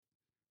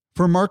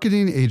For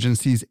marketing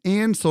agencies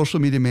and social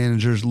media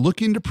managers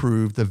looking to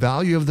prove the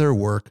value of their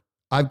work,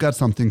 I've got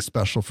something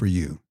special for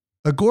you.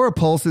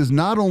 Agorapulse is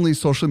not only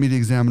Social Media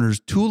Examiner's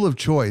tool of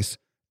choice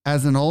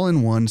as an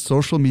all-in-one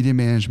social media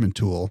management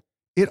tool,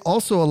 it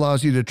also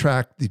allows you to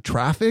track the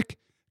traffic,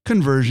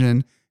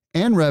 conversion,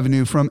 and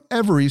revenue from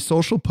every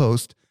social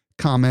post,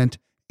 comment,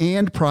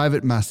 and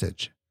private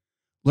message.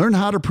 Learn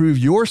how to prove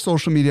your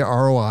social media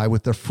ROI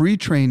with a free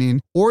training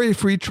or a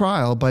free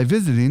trial by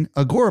visiting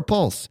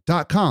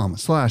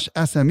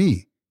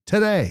agorapulse.com/SME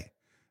today.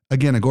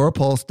 Again,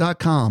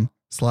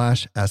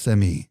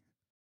 agorapulse.com/SME.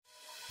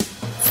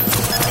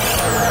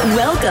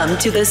 Welcome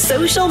to the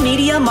Social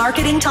Media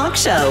Marketing Talk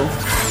Show,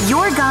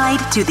 your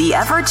guide to the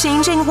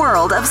ever-changing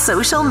world of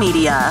social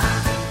media.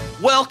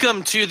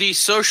 Welcome to the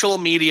Social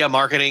Media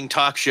Marketing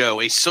Talk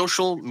Show, a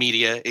Social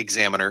Media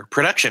Examiner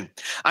production.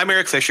 I'm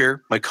Eric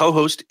Fisher. My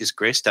co-host is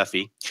Grace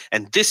Duffy,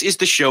 and this is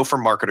the show for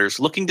marketers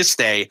looking to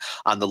stay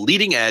on the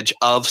leading edge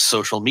of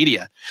social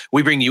media.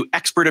 We bring you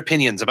expert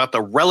opinions about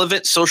the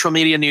relevant social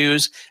media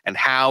news and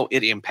how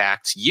it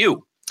impacts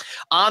you.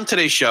 On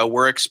today's show,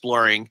 we're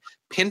exploring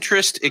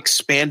Pinterest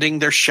expanding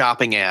their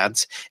shopping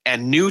ads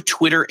and new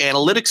Twitter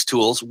analytics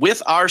tools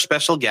with our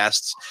special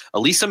guests,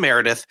 Elisa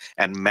Meredith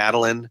and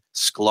Madeline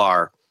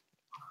Sklar.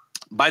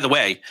 By the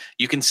way,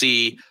 you can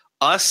see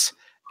us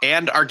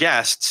and our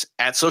guests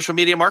at Social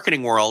Media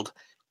Marketing World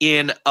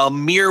in a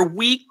mere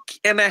week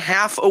and a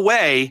half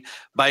away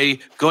by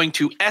going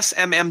to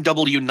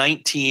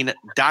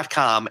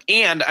smmw19.com.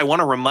 And I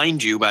want to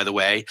remind you, by the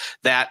way,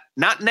 that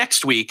not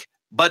next week,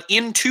 but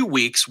in 2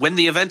 weeks when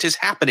the event is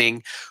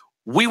happening,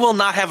 we will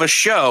not have a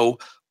show,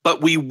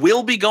 but we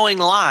will be going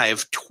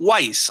live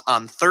twice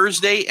on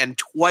Thursday and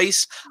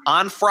twice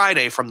on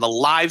Friday from the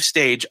live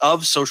stage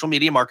of Social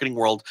Media Marketing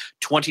World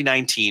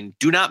 2019.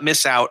 Do not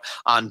miss out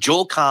on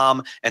Joel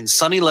Comm and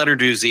Sunny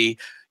Letterduzzi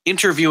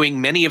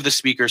interviewing many of the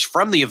speakers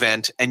from the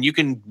event. And you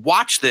can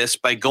watch this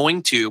by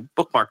going to,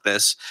 bookmark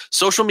this,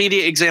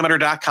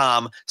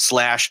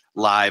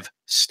 socialmediaexaminer.com/live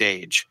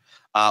stage.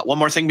 One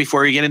more thing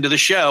before we get into the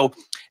show.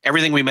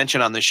 Everything we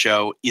mention on this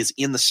show is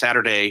in the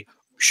Saturday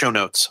show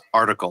notes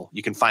article.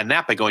 You can find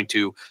that by going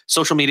to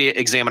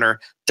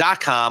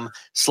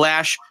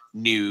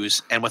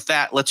socialmediaexaminer.com/news. And with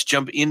that, let's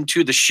jump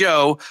into the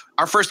show.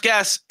 Our first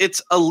guest, it's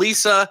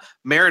Elisa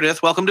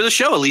Meredith. Welcome to the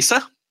show,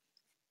 Elisa.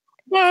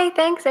 Yay,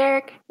 thanks,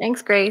 Eric.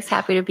 Thanks, Grace.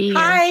 Happy to be here.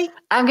 Hi.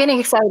 I'm getting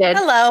excited.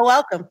 Hello,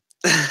 welcome.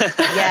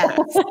 Yes.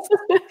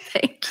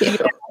 Thank you.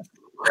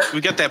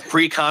 We got that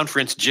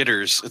pre-conference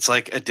jitters. It's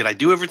like, did I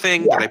do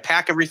everything? Yeah. Did I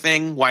pack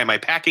everything? Why am I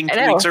packing 2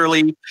 know. weeks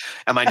early?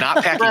 Am I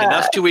not packing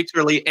enough 2 weeks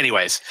early?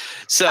 Anyways,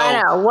 so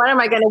I know. What am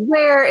I going to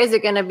wear? Is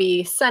it going to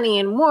be sunny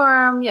and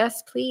warm?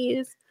 Yes,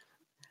 please.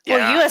 yeah.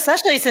 Well, you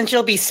especially since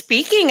you'll be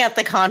speaking at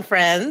the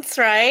conference,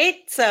 right?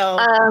 So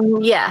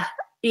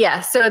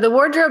Yeah. So the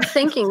wardrobe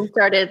thinking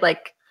started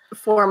like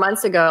 4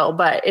 months ago,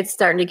 but it's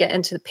starting to get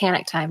into the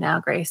panic time now,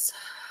 Grace.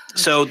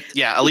 So,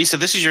 yeah, Elisa,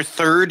 this is your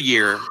third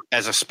year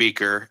as a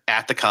speaker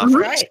at the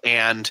conference, Right.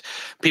 and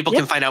people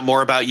can find out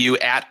more about you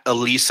at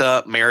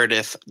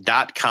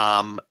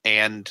elisameredith.com,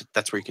 and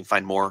that's where you can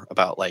find more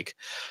about, like,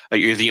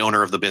 you're the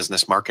owner of the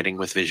business Marketing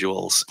with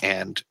Visuals,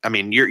 and, I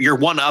mean, you're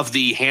one of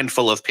the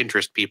handful of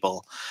Pinterest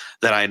people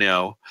that I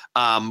know.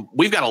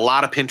 We've got a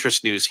lot of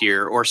Pinterest news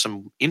here, or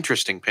some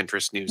interesting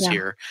Pinterest news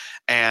here,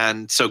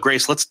 and so,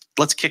 Grace, let's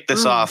kick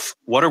this off.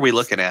 What are we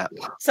looking at?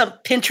 some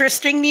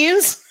Pinteresting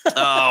news.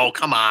 Oh,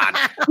 come on.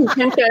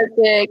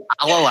 Interesting.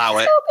 I'll allow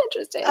it. So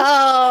interesting.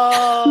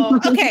 Oh,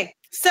 okay.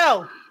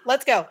 So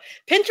let's go.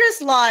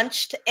 Pinterest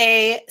launched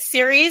a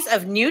series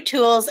of new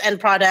tools and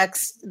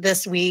products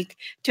this week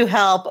to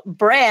help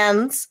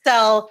brands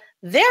sell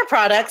their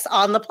products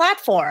on the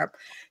platform.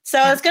 So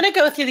I was going to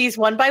go through these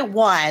one by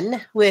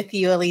one with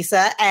you,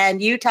 Elisa,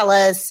 and you tell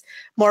us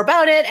more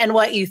about it and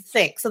what you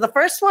think. So the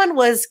first one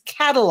was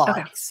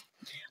catalogs,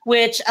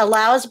 which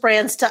allows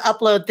brands to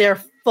upload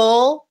their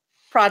full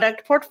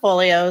product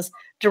portfolios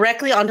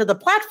directly onto the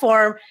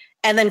platform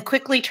and then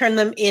quickly turn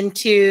them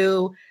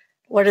into,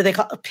 what are they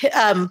called?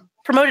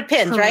 Promoted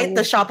pins, right?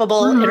 The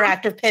shoppable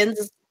interactive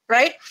pins,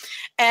 right?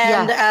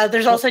 And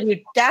there's also a new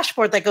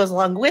dashboard that goes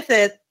along with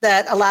it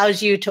that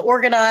allows you to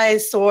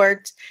organize,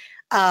 sort,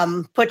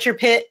 put your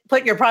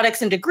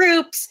products into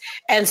groups,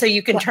 and so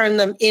you can turn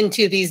them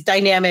into these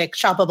dynamic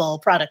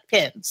shoppable product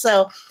pins.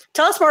 So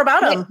tell us more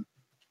about them.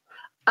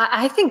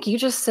 I think you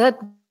just said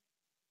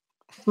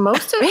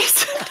most of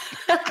it.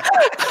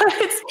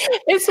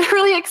 It's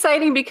really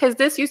exciting because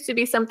this used to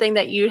be something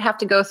that you'd have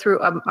to go through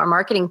a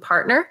marketing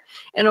partner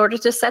in order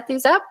to set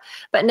these up.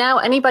 But now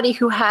anybody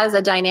who has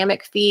a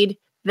dynamic feed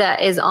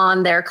that is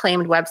on their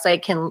claimed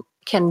website can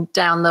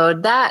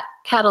download that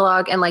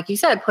catalog and, like you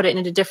said, put it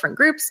into different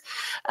groups.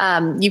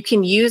 You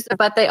can use,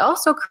 but they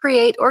also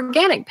create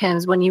organic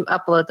pins when you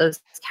upload those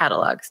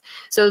catalogs.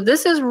 So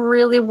this is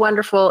really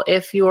wonderful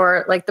if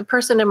you're like the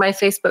person in my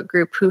Facebook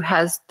group who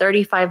has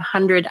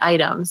 3,500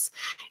 items.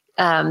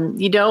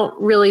 You don't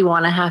really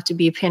want to have to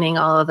be pinning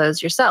all of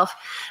those yourself.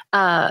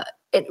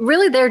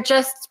 they're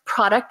just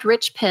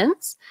product-rich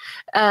pins,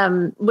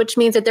 which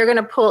means that they're going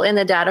to pull in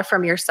the data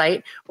from your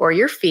site or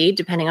your feed,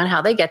 depending on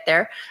how they get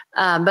there.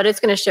 But it's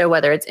going to show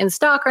whether it's in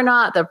stock or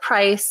not, the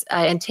price,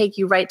 and take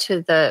you right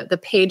to the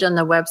page on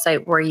the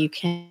website where you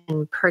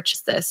can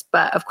purchase this.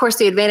 But of course,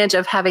 the advantage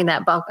of having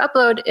that bulk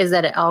upload is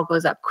that it all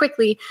goes up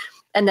quickly,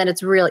 and then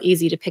it's real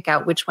easy to pick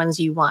out which ones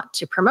you want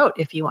to promote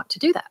if you want to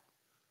do that.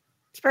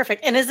 It's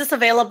perfect. And is this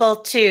available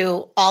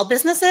to all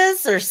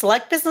businesses or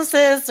select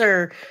businesses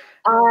or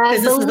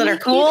businesses that are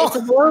cool? It's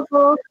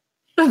available.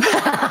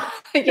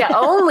 Yeah,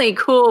 only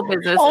cool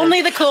businesses.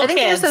 Only the cool I think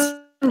kids. there's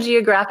some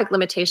geographic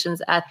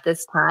limitations at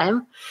this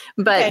time,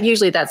 but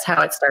usually that's how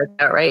it starts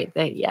out, right?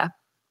 Yeah.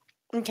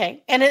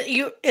 Okay. And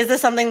is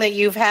this something that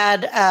you've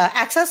had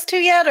access to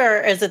yet,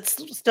 or is it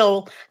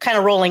still kind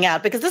of rolling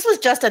out? Because this was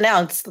just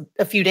announced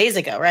a few days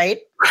ago, right?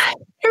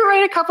 You're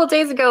right. A couple of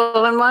days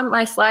ago when one of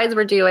my slides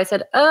were due, I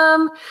said,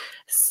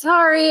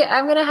 sorry,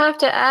 I'm going to have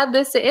to add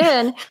this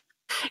in.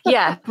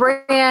 Yeah,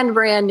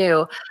 brand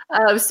new.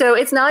 So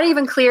it's not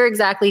even clear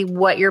exactly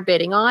what you're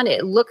bidding on.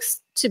 It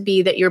looks to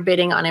be that you're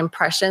bidding on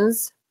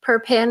impressions per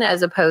pin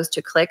as opposed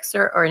to clicks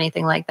or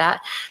anything like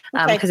that.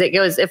 Because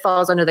it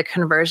falls under the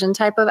conversion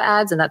type of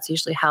ads, and that's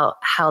usually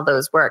how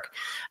those work.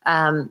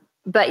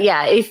 But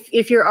yeah,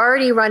 if you're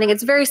already running,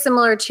 it's very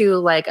similar to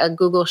like a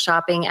Google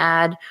shopping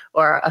ad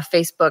or a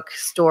Facebook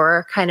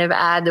store kind of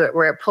ad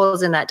where it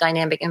pulls in that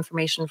dynamic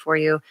information for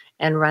you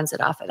and runs it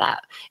off of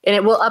that. And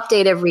it will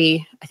update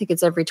every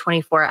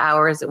 24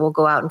 hours. It will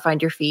go out and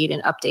find your feed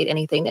and update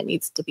anything that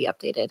needs to be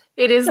updated.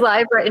 It is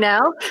live right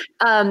now.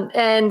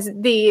 And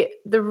the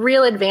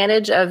real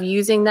advantage of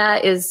using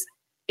that is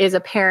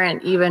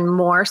apparent even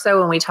more so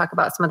when we talk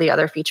about some of the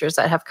other features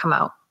that have come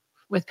out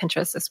with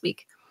Pinterest this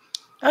week.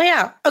 Oh,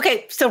 yeah.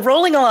 Okay. So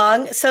rolling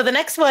along. So the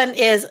next one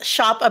is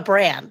Shop a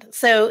Brand.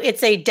 So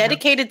it's a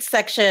dedicated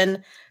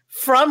section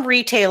from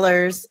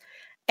retailers,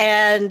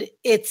 and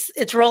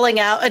it's rolling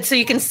out. And so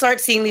you can start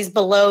seeing these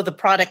below the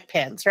product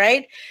pins,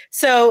 right?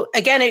 So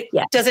again,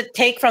 does it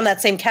take from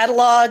that same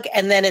catalog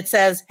and then it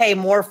says, hey,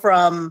 more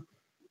from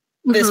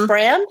this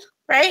brand,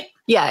 right?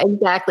 Yeah,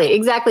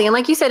 exactly. And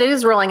like you said, it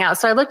is rolling out.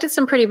 So I looked at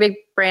some pretty big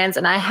brands,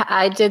 and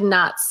I did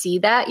not see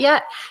that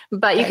yet,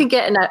 but you can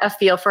get a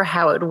feel for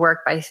how it would work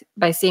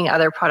by seeing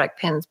other product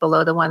pins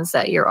below the ones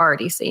that you're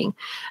already seeing.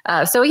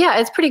 So yeah,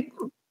 it's pretty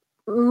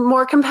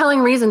more compelling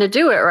reason to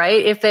do it,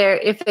 right? If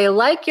they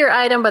like your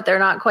item, but they're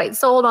not quite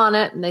sold on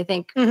it, and they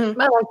think, I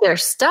like their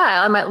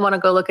style, I might want to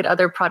go look at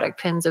other product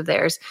pins of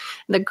theirs.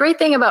 And the great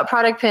thing about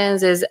product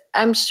pins is,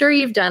 I'm sure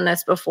you've done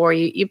this before.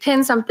 You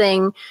pin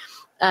something,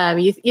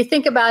 you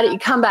think about it, you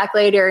come back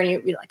later and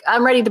you're like,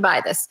 I'm ready to buy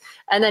this.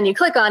 And then you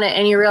click on it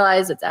and you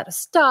realize it's out of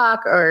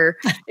stock or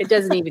it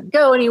doesn't even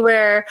go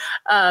anywhere.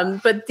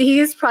 But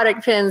these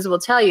product pins will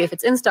tell you if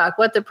it's in stock,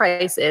 what the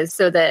price is,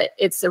 so that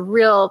it's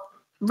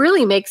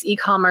really makes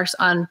e-commerce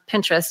on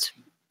Pinterest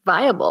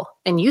viable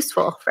and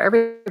useful for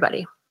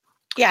everybody.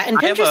 Yeah. And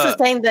Pinterest is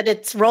saying that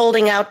it's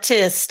rolling out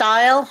to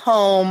style,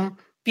 home,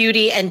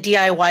 beauty, and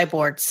DIY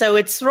boards. So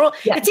it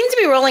seems to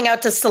be rolling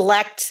out to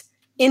select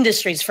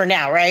industries for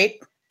now, right?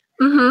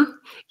 Mm-hmm.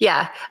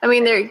 Yeah. I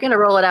mean, they're going to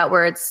roll it out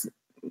where it's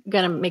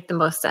going to make the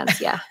most sense.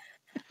 Yeah.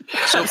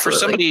 So for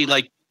somebody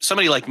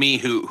like me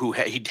who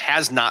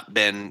has not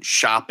been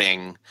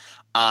shopping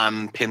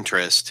on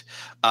Pinterest,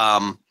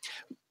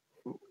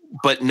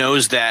 but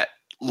knows that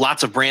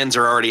lots of brands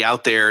are already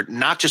out there,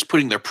 not just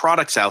putting their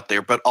products out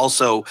there, but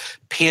also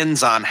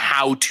pins on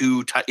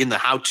in the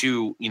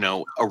how-to,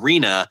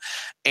 arena,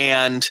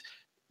 and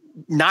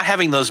not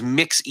having those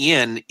mix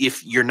in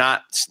if you're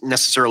not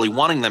necessarily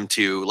wanting them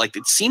to. Like,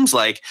 it seems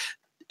like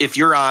if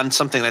you're on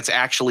something that's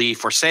actually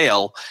for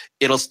sale,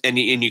 and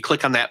you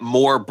click on that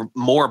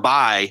more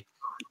buy,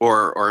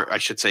 or I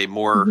should say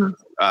more,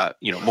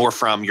 more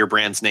from your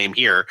brand's name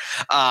here,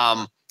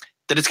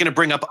 that it's going to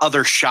bring up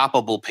other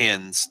shoppable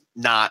pins,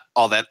 not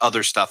all that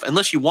other stuff,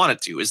 unless you want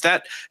it to.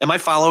 Am I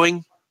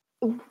following?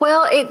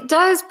 Well, it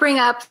does bring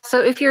up,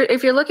 so if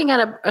you're looking at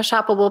a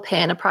shoppable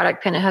pin, a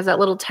product pin, it has that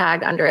little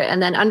tag under it,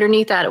 and then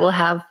underneath that it will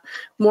have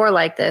more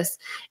like this.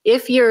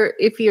 If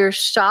your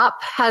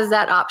shop has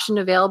that option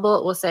available,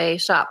 it will say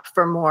shop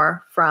for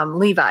more from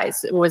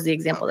Levi's, was the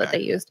example that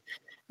they used.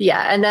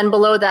 Yeah, and then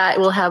below that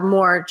it will have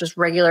more just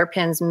regular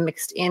pins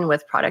mixed in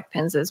with product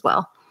pins as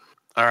well.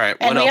 All right.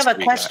 And we have a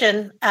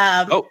question.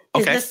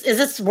 Okay. Is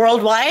this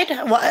worldwide?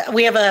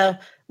 We have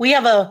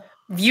a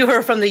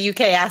viewer from the UK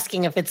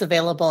asking if it's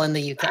available in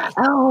the UK.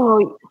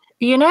 Oh,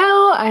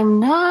 I'm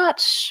not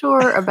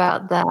sure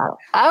about that.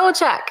 I will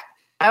check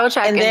and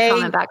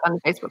comment back on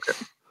the Facebook group.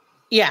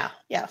 Yeah.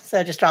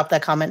 So just drop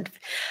that comment.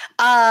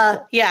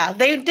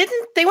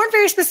 They weren't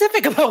very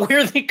specific about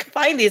where they could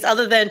find these,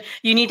 other than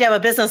you need to have a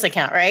business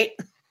account, right?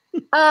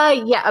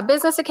 A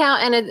business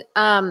account.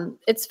 And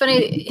it's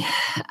funny.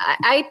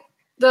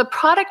 The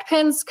product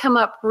pins come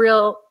up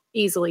real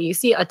easily. You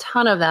see a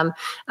ton of them,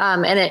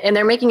 and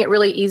they're making it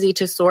really easy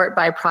to sort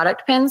by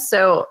product pins.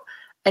 So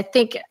I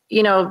think,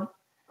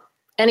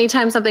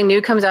 anytime something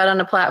new comes out on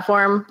a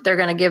platform, they're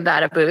going to give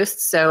that a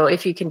boost. So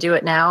if you can do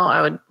it now,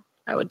 I would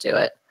I would do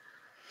it.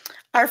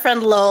 Our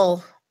friend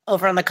Lowell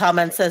over in the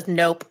comments says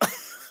nope.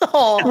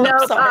 Oh,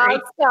 No,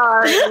 sorry.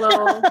 sorry,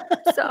 Lowell.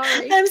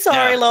 Sorry. I'm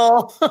sorry, Yeah.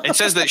 Lowell. It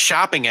says that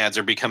shopping ads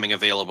are becoming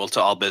available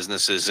to all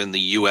businesses in the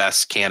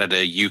US,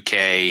 Canada,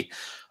 UK,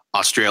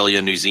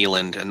 Australia, New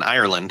Zealand, and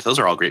Ireland. Those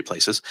are all great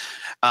places.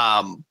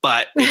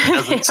 But it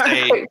doesn't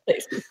say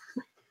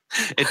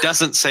it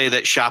doesn't say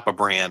that Shop a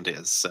Brand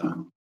is.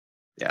 So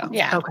yeah.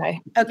 Yeah.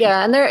 Okay. Okay.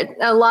 Yeah, and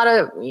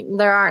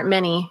there aren't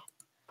many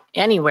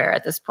anywhere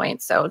at this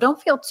point, so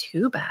don't feel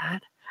too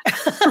bad.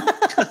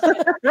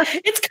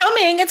 It's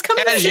coming. It's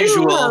coming As soon.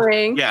 usual,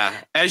 Darling. yeah.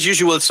 As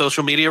usual with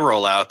social media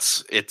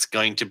rollouts, it's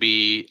going to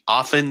be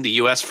often the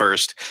US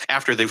first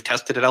after they've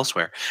tested it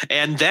elsewhere,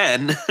 and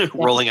then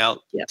rolling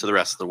out Yeah. to the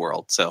rest of the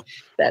world. So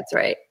That's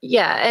right.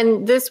 Yeah,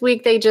 and this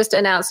week they just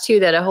announced too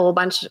that a whole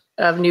bunch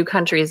of new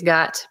countries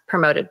got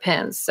promoted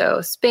pins.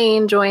 So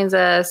Spain joins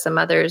us, some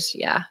others,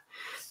 yeah.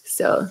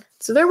 So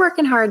they're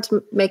working hard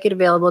to make it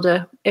available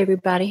to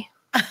everybody.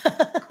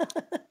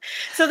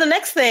 So the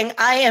next thing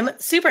I am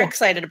super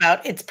excited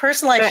about, it's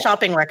personalized Right.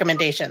 shopping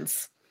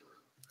recommendations.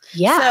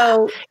 Yeah.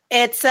 So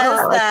it says Oh,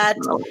 I like that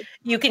that.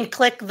 you can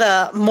click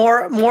the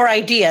more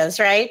ideas,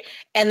 right?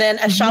 And then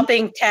a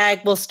shopping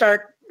tag will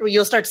start,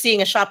 you'll start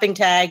seeing a shopping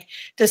tag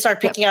to start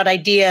picking out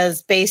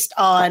ideas based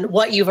on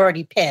what you've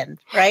already pinned,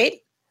 right?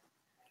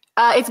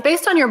 It's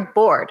based on your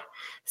board.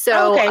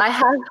 So Okay.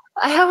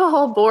 I have a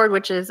whole board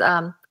which is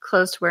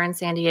close to where in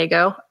San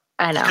Diego.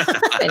 I know,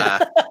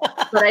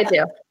 but I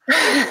do.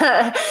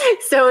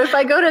 So if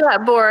I go to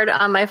that board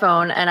on my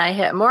phone and I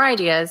hit more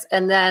ideas,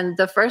 and then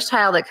the first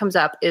tile that comes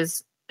up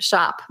is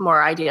shop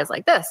more ideas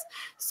like this.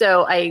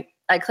 So I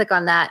click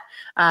on that,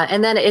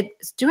 and then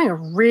it's doing a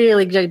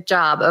really good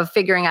job of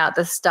figuring out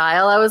the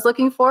style I was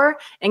looking for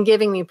and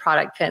giving me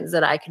product pins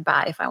that I could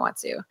buy if I want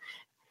to.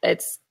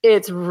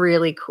 It's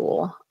really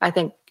cool. I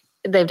think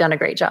they've done a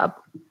great job.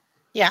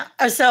 Yeah.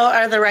 So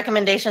are the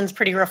recommendations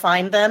pretty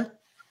refined then?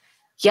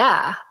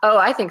 Yeah. Oh,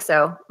 I think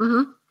so.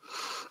 hmm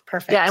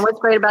Perfect. Yeah. And what's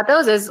great about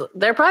those is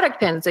they're product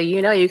pins. So,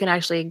 you can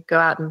actually go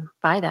out and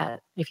buy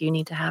that if you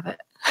need to have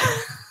it.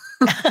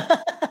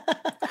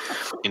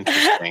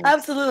 interesting.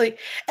 Absolutely.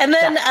 And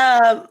then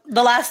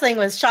the last thing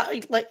was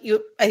like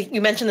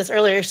you mentioned this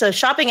earlier. So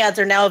shopping ads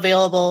are now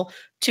available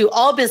to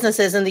all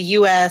businesses in the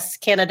US,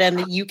 Canada, and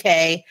the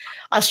UK,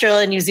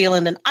 Australia, New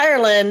Zealand, and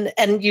Ireland.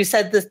 And you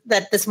said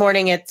that this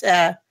morning it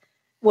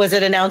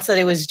announced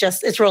that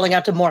it's rolling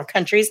out to more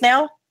countries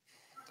now?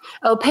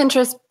 Oh,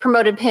 Pinterest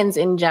promoted pins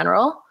in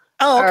general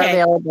are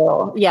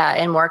available,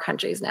 in more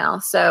countries now.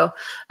 So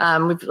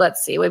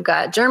let's see, we've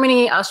got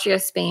Germany, Austria,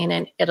 Spain,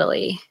 and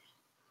Italy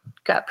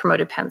got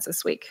promoted pins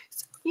this week.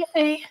 So,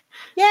 yay.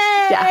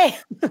 Yay!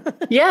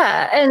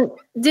 Yeah. And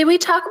did we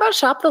talk about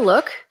Shop the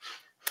Look?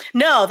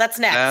 No, that's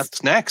next.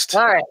 That's next.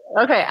 All right.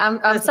 Okay.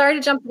 I'm sorry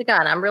to jump the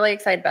gun. I'm really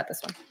excited about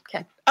this one.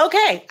 Okay.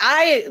 Okay.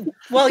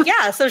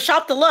 So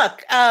Shop the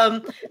Look.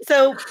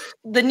 So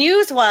the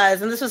news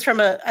was, and this was from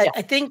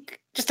I think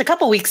just a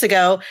couple weeks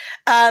ago,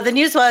 the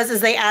news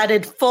is they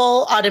added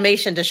full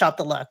automation to Shop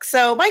the Look.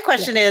 So my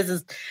question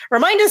is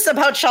remind us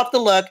about Shop the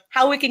Look,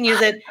 how we can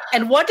use it,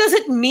 and what does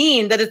it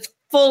mean that it's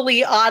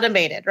fully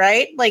automated,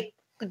 right? Like,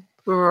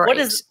 what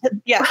is,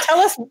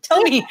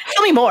 tell me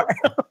more.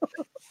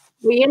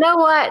 Well, you know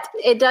what?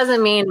 It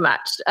doesn't mean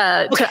much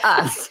to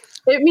us.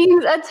 It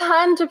means a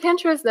ton to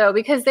Pinterest, though,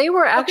 because they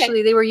were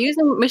they were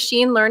using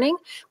machine learning,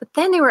 but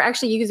then they were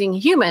actually using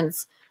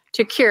humans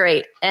to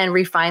curate and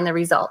refine the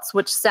results,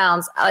 which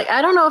sounds like,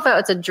 I don't know if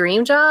it's a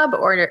dream job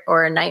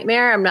or a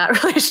nightmare. I'm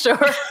not really sure.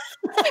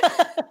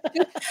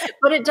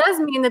 But it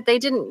does mean that they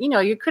didn't,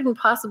 you couldn't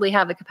possibly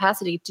have the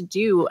capacity to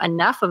do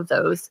enough of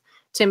those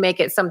to make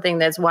it something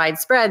that's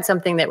widespread,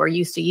 something that we're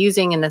used to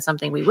using, and then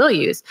something we will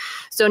use.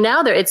 So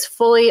now it's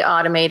fully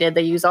automated.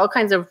 They use all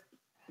kinds of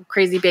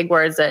crazy big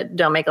words that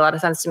don't make a lot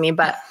of sense to me,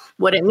 but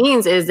what it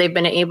means is they've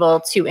been able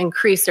to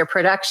increase their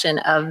production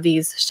of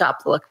these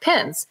Shop the Look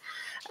pins.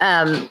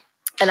 And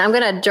I'm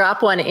going to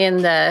drop one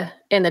in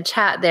the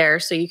chat there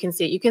so you can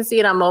see it. You can see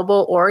it on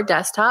mobile or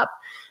desktop.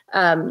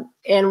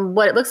 And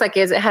what it looks like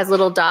is it has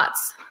little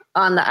dots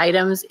on the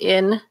items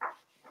in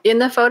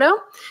the photo.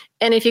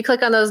 And if you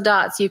click on those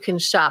dots, you can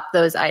shop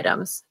those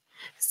items.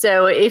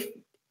 So if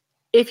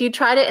you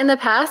tried it in the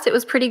past, it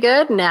was pretty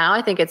good. Now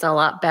I think it's a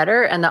lot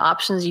better, and the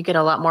options, you get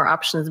a lot more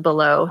options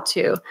below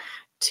to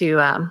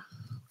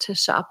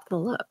shop the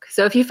look.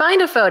 So if you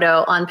find a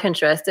photo on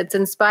Pinterest, it's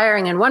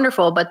inspiring and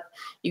wonderful, but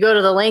you go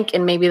to the link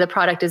and maybe the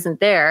product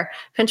isn't there,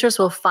 Pinterest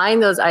will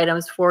find those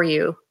items for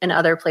you in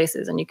other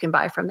places, and you can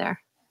buy from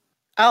there.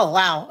 Oh,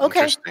 wow.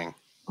 Okay. Interesting.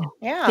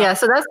 Yeah.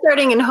 So that's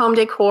starting in home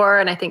decor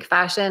and I think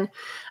fashion.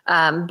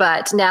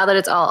 But now that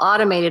it's all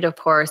automated, of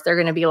course, they're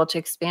going to be able to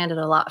expand it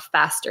a lot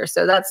faster.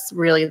 So that's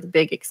really the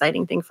big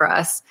exciting thing for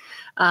us.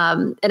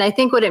 And I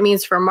think what it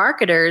means for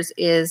marketers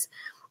is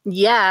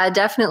Yeah,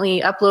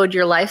 definitely upload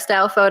your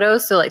lifestyle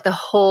photos. So like the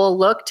whole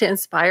look to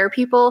inspire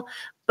people.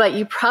 But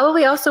you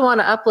probably also want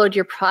to upload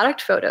your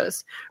product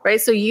photos,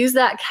 right? So use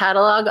that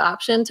catalog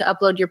option to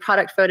upload your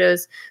product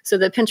photos so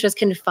that Pinterest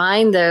can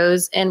find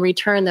those and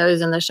return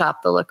those in the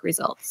shop the look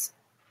results.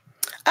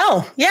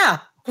 Oh, yeah.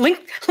 Way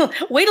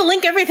to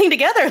link everything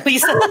together,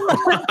 Lisa.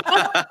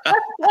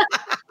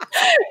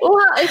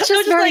 Well, it's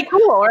just very like,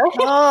 cool, right?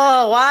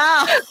 Oh,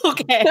 wow.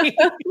 Okay.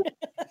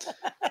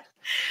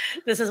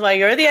 This is why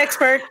you're the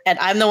expert, and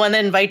I'm the one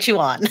that invites you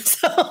on.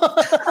 So.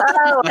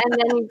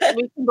 And then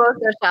we can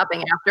both go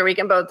shopping after. We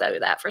can both do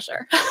that for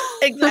sure.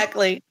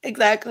 Exactly.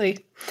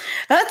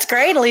 That's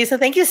great, Elisa.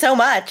 Thank you so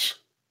much.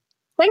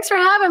 Thanks for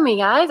having me,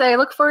 guys. I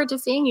look forward to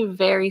seeing you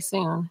very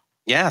soon.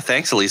 Yeah,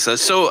 thanks, Elisa.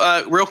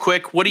 So real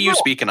quick, what are you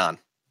speaking on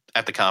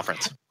at the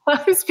conference?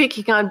 I'm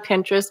speaking on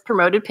Pinterest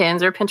promoted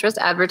pins or Pinterest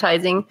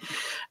advertising.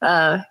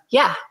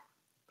 Yeah,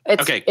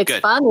 it's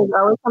good. fun. There's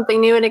always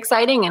something new and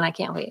exciting, and I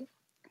can't wait.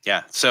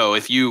 Yeah. So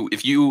if you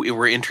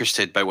were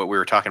interested by what we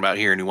were talking about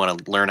here and you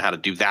want to learn how to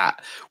do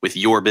that with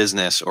your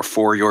business or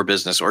for your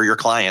business or your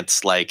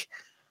clients, like,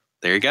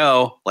 there you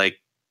go. Like,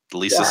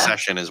 Lisa's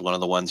session is one of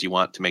the ones you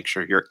want to make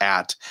sure you're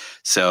at.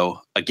 So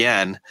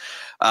again,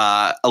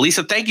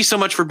 Elisa, thank you so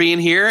much for being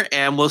here,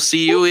 and we'll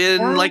see you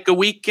in like a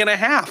week and a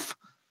half.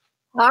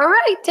 All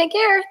right. Take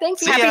care.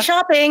 Thank you. Happy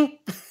shopping.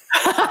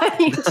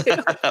 You too.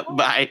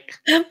 Bye.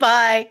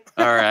 Bye.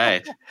 All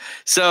right.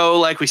 So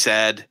like we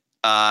said,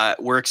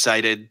 we're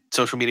excited.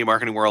 Social Media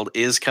Marketing World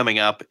is coming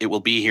up. It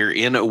will be here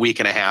in a week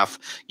and a half.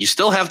 You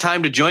still have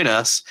time to join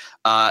us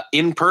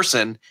in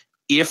person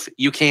if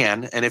you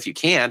can. And if you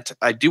can't,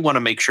 I do want to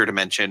make sure to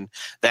mention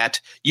that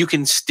you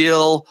can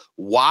still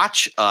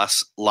watch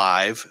us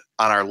live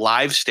on our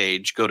live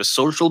stage. Go to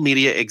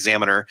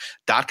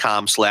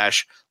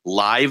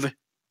socialmediaexaminer.com/live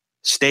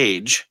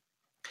stage.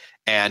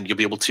 And you'll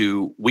be able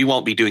to, we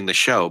won't be doing the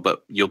show,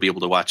 but you'll be able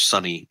to watch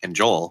Sunny and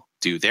Joel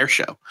do their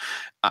show.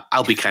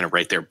 I'll be kind of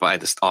right there by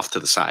this, off to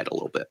the side a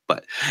little bit.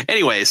 But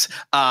anyways,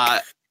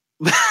 but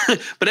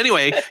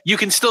anyway, you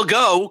can still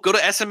go to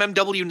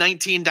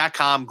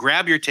smmw19.com,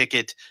 grab your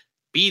ticket,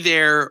 be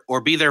there or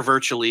be there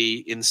virtually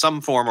in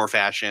some form or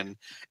fashion.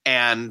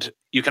 And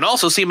you can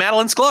also see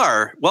Madeline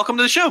Sklar. Welcome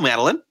to the show,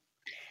 Madeline.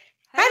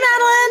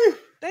 Hi, Madeline.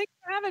 Thanks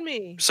for having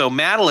me. So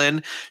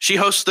Madeline, she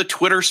hosts the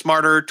Twitter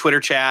Smarter Twitter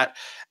chat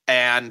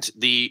and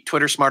the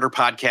Twitter Smarter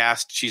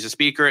podcast. She's a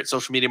speaker at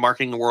Social Media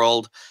Marketing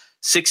World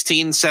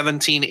 16,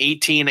 17,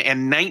 18,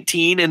 and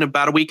 19 in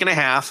about a week and a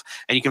half.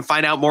 And you can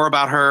find out more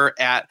about her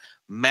at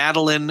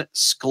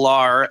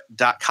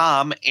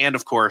MadelineSklar.com. And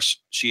of course,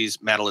 she's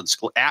at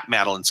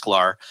Madeline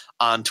Sklar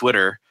on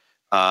Twitter.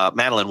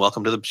 Madeline,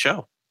 welcome to the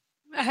show.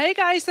 Hey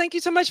guys, thank you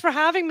so much for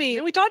having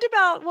me. We talked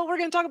about what we're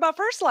going to talk about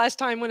first last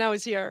time when I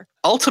was here.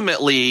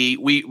 Ultimately,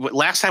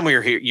 last time we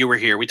were here, you were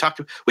here.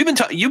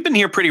 You've been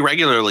here pretty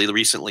regularly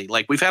recently.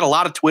 Like, we've had a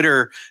lot of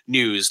Twitter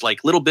news,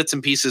 like little bits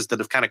and pieces that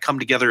have kind of come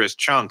together as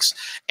chunks.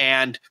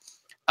 And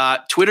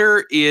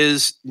Twitter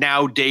is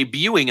now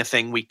debuting a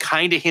thing we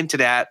kind of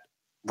hinted at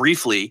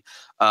briefly,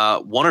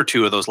 one or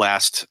two of those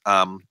last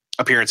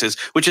appearances,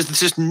 which is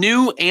this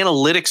new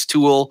analytics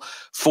tool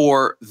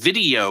for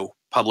video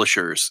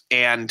publishers.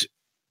 And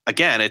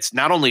again, it's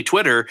not only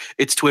Twitter,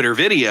 it's Twitter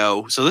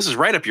video. So this is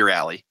right up your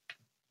alley.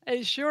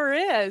 It sure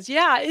is.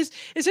 Yeah. It's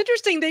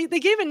interesting. They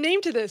gave a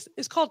name to this.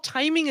 It's called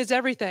Timing is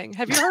Everything.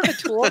 Have you heard of a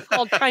tool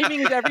called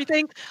Timing is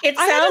Everything? I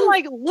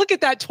had to look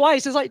at that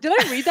twice. It's like, did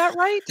I read that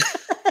right?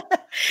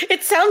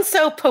 It sounds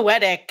so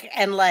poetic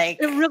and like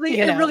it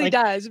really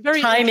does.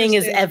 Very timing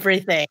is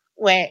everything.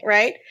 Wait,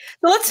 right?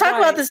 So let's talk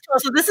about this tool.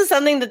 So this is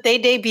something that they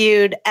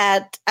debuted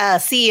at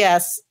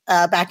CES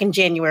back in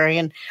January,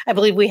 and I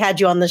believe we had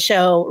you on the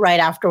show right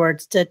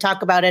afterwards to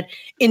talk about it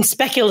in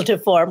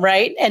speculative form,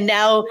 right? And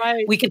now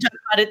we can talk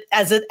about it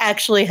as it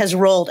actually has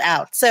rolled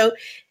out. So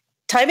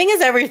Timing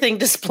is Everything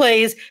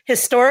displays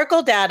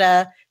historical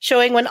data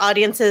showing when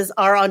audiences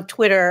are on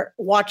Twitter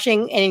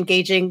watching and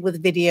engaging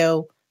with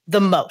video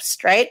the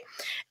most, right?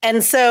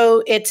 And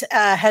so it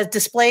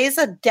displays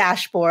a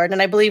dashboard,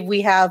 and I believe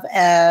we have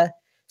a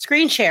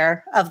screen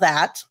share of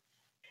that.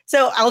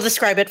 So I'll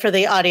describe it for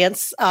the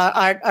audience,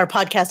 our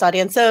podcast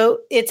audience. So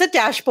it's a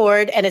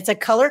dashboard, and it's a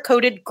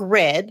color-coded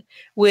grid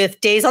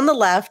with days on the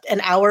left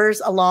and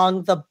hours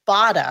along the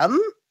bottom,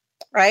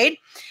 right?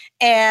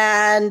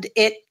 And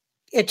it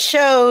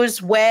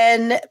shows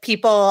when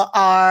people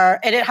are,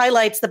 and it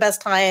highlights the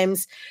best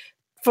times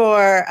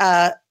for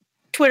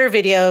Twitter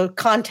video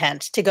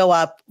content to go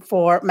up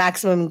for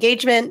maximum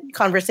engagement,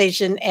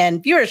 conversation,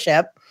 and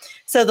viewership.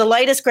 So the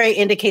lightest gray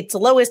indicates the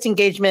lowest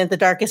engagement, the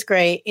darkest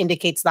gray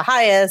indicates the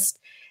highest.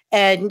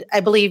 And I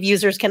believe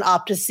users can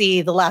opt to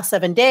see the last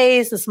 7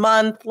 days, this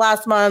month,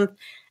 last month,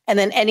 and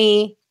then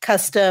any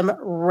custom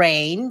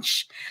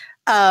range.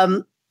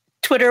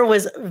 Twitter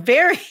was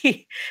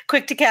very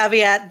quick to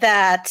caveat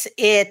that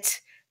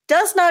it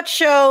does not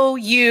show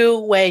you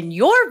when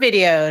your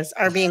videos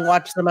are being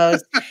watched the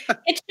most.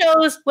 It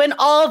shows when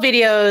all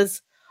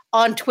videos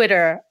on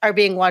Twitter are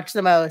being watched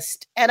the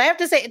most. And I have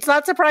to say, it's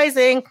not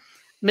surprising.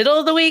 middle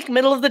of the week,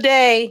 middle of the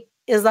day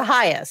is the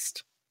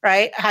highest,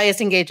 right?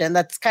 Highest engagement.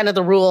 That's kind of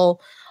the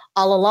rule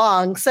all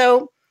along.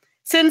 So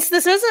since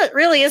this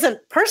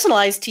isn't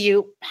personalized to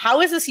you,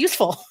 how is this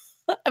useful?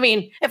 I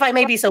mean, if I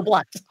may be so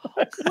blunt.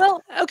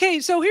 Well, okay.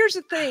 So here's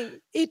the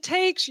thing. It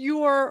takes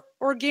your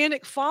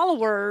organic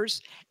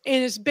followers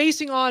and it's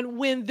basing on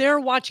when they're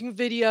watching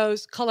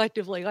videos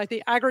collectively, like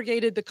they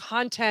aggregated the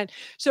content.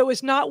 So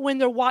it's not when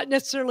they're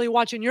necessarily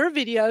watching your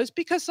videos,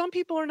 because some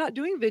people are not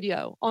doing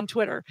video on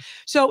Twitter.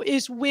 So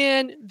it's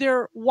when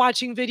they're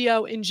watching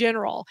video in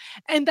general.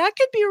 And that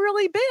could be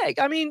really big.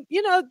 I mean,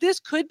 this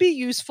could be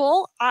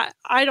useful.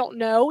 I don't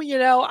know,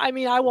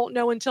 I won't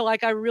know until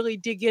I really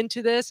dig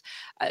into this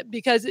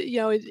because,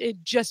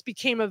 it just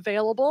became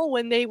available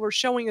when they were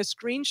showing a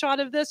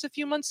screenshot of this a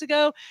few months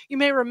ago. You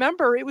may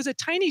remember it was a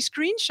tiny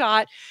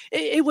screenshot.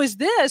 It was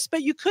this,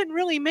 but you couldn't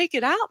really make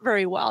it out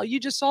very well. You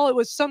just saw it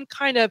was some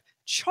kind of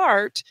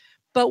chart,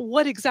 but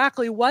what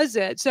exactly was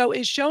it? So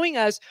it's showing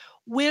us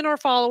when our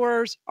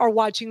followers are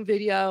watching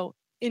video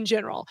in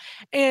general.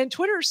 And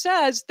Twitter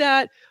says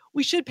that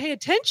we should pay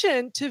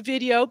attention to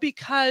video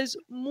because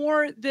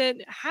more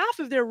than half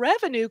of their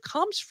revenue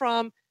comes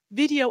from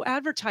video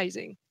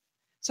advertising.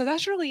 So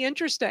that's really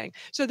interesting.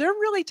 So they're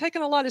really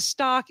taking a lot of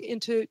stock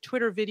into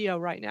Twitter video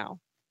right now.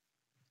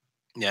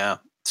 Yeah.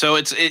 So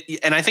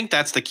and I think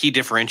that's the key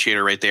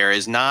differentiator right there,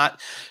 is not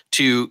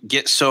to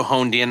get so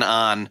honed in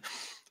on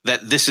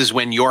that this is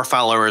when your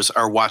followers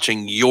are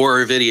watching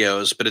your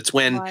videos, but it's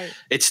when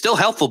it's still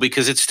helpful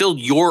because it's still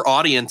your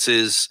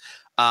audience's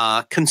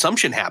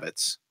consumption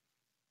habits.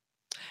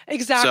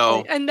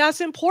 Exactly. And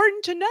that's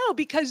important to know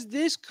because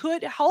this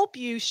could help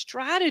you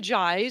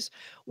strategize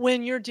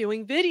when you're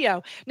doing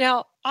video.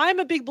 Now, I'm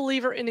a big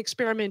believer in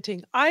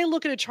experimenting. I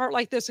look at a chart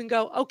like this and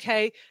go,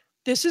 okay,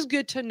 this is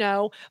good to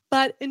know.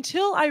 But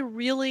until I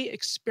really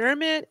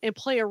experiment and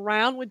play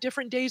around with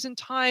different days and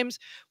times,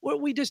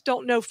 we just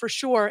don't know for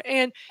sure.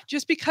 And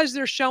just because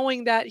they're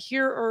showing that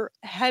here are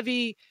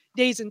heavy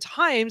days and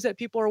times that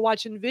people are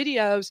watching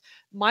videos,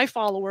 my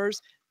followers,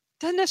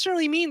 doesn't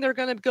necessarily mean they're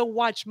going to go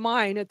watch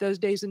mine at those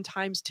days and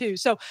times too.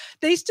 So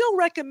they still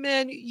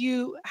recommend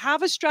you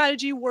have a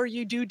strategy where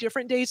you do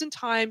different days and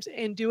times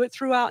and do it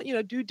throughout,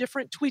 do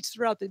different tweets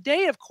throughout the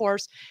day, of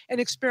course,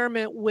 and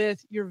experiment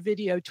with your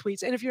video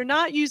tweets. And if you're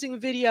not using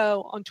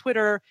video on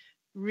Twitter,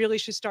 really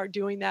should start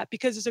doing that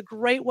because it's a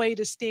great way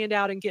to stand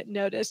out and get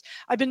noticed.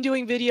 I've been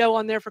doing video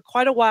on there for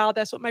quite a while.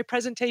 That's what my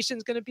presentation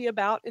is going to be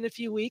about in a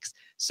few weeks.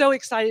 So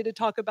excited to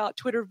talk about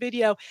Twitter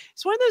video.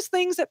 It's one of those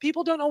things that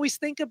people don't always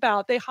think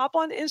about. They hop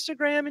on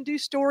Instagram and do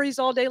stories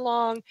all day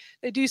long.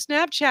 They do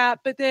Snapchat,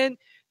 but then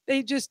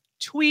they just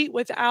tweet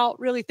without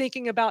really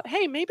thinking about,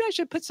 hey, maybe I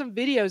should put some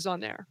videos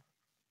on there.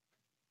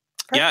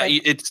 Perfect.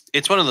 Yeah,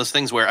 it's one of those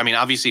things where,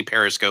 obviously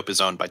Periscope is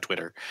owned by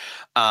Twitter,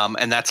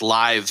 and that's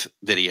live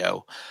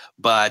video,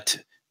 but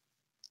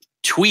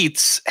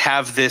tweets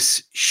have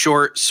this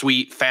short,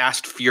 sweet,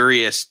 fast,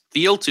 furious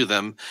feel to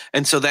them.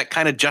 And so that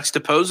kind of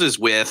juxtaposes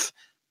with,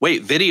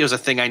 wait, video is a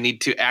thing I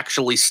need to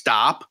actually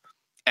stop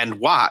and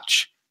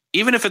watch,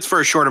 even if it's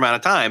for a short amount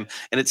of time,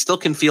 and it still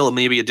can feel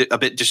maybe a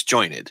bit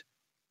disjointed.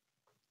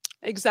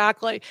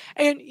 Exactly.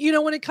 And,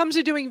 when it comes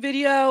to doing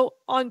video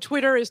on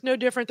Twitter, it's no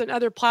different than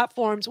other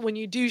platforms. When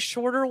you do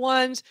shorter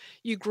ones,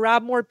 you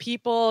grab more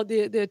people.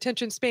 The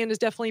attention span is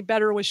definitely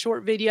better with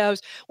short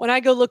videos. When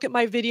I go look at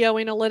my video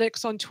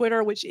analytics on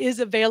Twitter, which is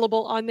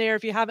available on there,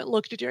 if you haven't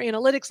looked at your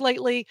analytics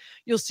lately,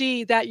 you'll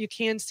see that you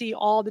can see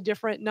all the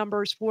different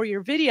numbers for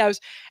your videos.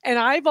 And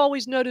I've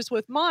always noticed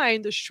with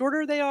mine, the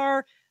shorter they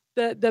are,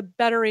 the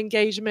better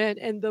engagement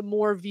and the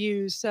more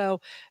views.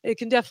 So it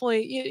can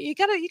definitely, you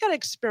gotta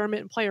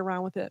experiment and play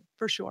around with it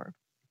for sure.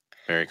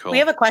 Very cool. We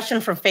have a question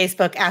from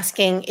Facebook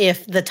asking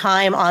if the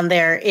time on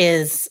there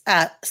is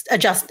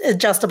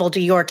adjustable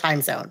to your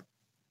time zone.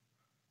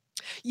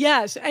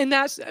 Yes, and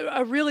that's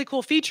a really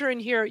cool feature in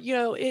here.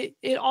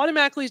 It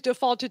automatically is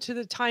defaulted to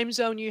the time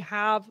zone you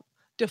have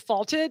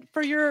defaulted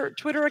for your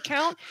Twitter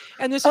account.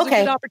 And this is a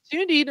good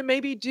opportunity to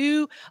maybe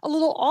do a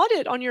little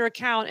audit on your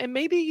account. And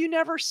maybe you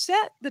never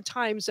set the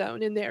time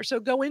zone in there. So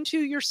go into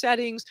your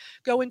settings,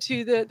 go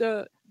into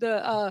the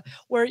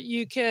where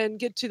you can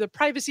get to the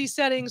privacy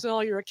settings and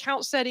all your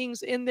account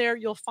settings in there.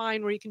 You'll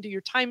find where you can do your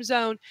time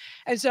zone.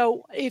 And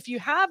so if you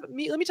have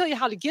let me tell you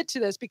how to get to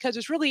this because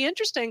it's really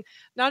interesting.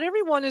 Not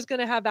everyone is going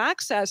to have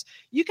access.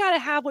 You got to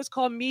have what's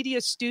called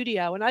Media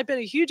Studio. And I've been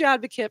a huge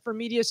advocate for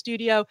Media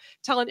Studio,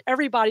 telling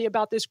everybody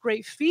about this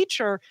great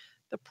feature.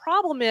 The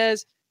problem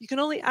is you can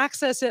only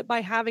access it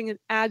by having an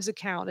ads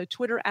account, a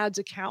Twitter ads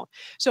account.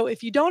 So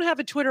if you don't have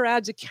a Twitter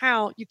ads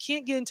account, you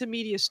can't get into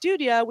Media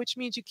Studio, which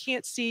means you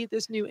can't see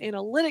this new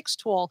analytics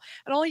tool.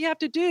 And all you have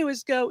to do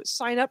is go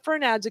sign up for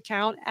an ads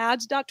account,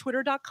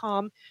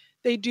 ads.twitter.com.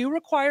 They do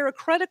require a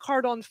credit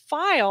card on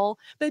file,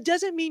 but it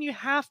doesn't mean you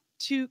have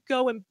to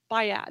go and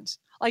buy ads.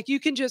 Like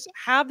you can just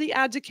have the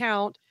ads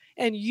account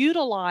and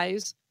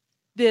utilize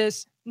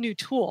this new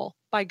tool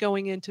by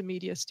going into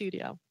Media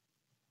Studio.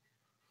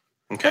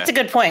 Okay. That's a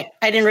good point.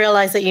 I didn't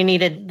realize that you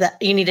needed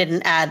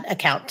an ad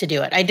account to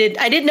do it. I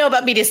did know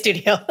about Media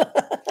Studio.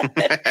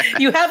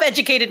 You have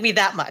educated me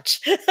that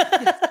much.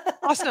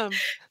 Awesome.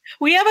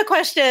 We have a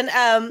question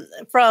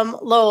from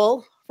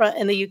Lowell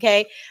in the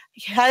UK.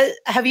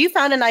 Have you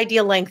found an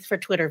ideal length for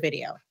Twitter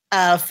video?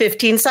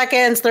 15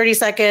 seconds, 30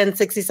 seconds,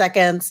 60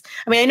 seconds.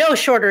 I mean, I know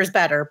shorter is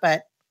better,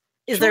 but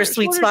is there a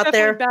sweet spot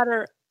there?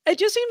 Better. It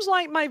just seems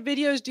like my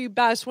videos do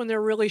best when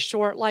they're really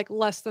short, like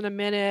less than a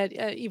minute,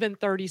 even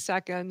 30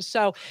 seconds.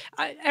 So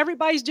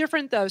everybody's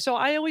different though. So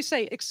I always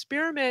say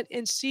experiment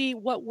and see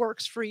what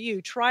works for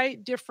you. Try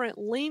different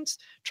lengths,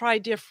 try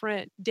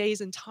different days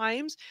and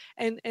times,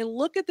 and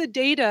look at the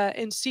data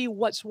and see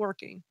what's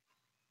working.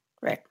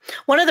 Right.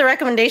 One of the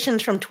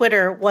recommendations from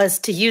Twitter was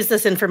to use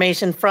this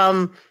information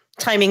from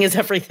Timing is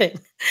Everything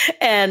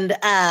and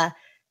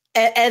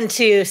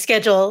to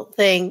schedule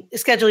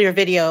your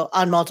video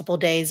on multiple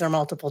days or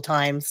multiple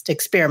times to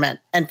experiment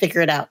and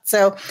figure it out.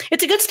 So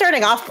it's a good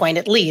starting off point,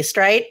 at least,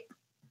 right?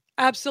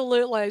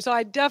 Absolutely. So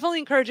I definitely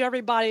encourage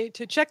everybody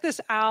to check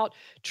this out,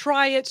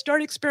 try it,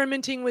 start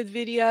experimenting with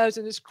videos.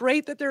 And it's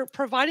great that they're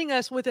providing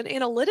us with an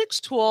analytics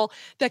tool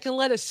that can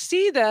let us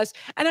see this.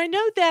 And I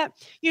know that,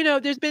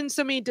 there's been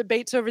so many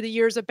debates over the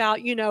years about,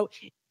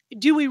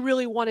 do we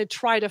really want to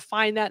try to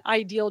find that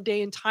ideal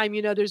day and time?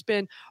 There's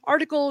been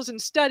articles and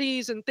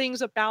studies and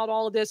things about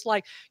all of this,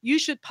 like you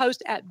should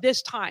post at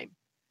this time.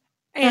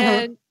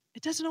 And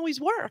it doesn't always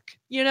work,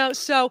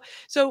 So,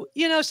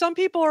 some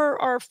people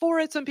are for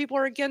it, some people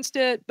are against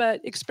it,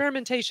 but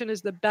experimentation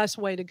is the best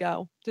way to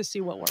go to see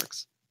what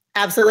works.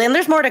 Absolutely. And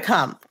there's more to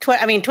come.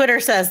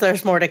 Twitter says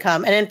there's more to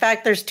come. And in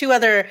fact, there's 2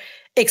 other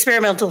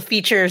experimental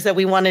features that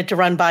we wanted to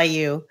run by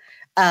you.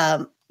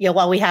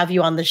 While we have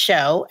you on the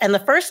show. And the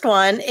first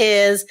one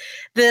is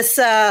this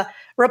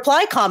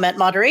reply comment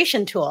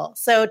moderation tool.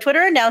 So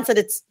Twitter announced that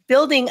it's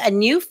building a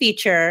new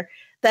feature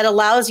that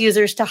allows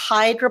users to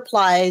hide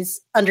replies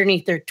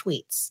underneath their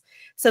tweets.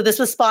 So this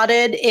was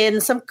spotted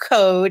in some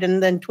code,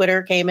 and then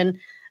Twitter came and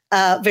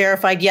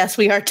verified, yes,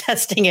 we are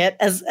testing it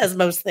as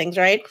most things,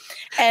 right?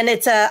 And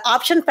it's an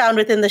option found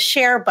within the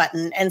share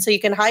button. And so you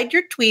can hide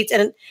your tweets,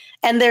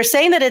 and they're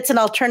saying that it's an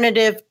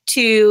alternative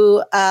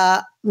to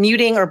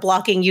muting or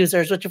blocking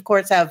users, which of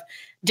course have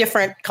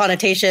different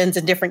connotations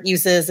and different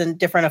uses and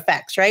different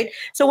effects, right?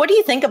 So what do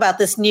you think about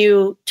this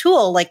new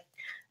tool? Like,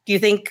 do you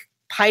think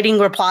hiding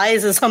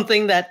replies is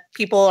something that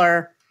people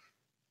are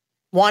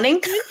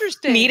wanting?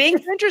 Needing?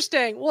 It's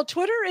interesting. Well,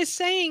 Twitter is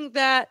saying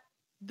that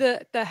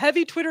the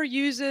heavy Twitter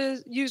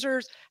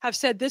users have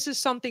said this is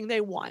something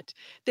they want.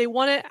 They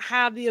want to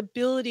have the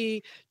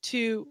ability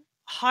to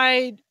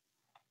hide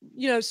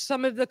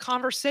some of the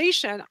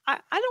conversation. I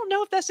don't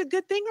know if that's a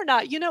good thing or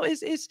not.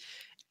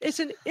 It's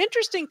an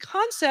interesting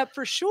concept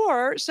for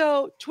sure.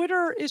 So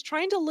Twitter is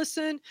trying to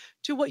listen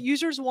to what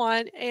users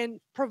want and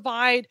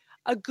provide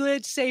a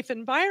good, safe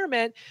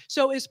environment.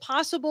 So it's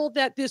possible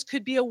that this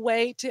could be a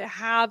way to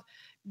have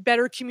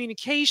better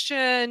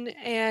communication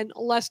and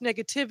less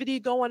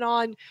negativity going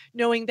on,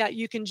 knowing that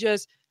you can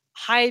just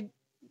hide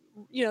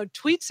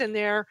tweets in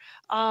there.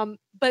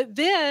 But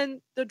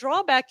then the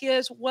drawback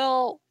is,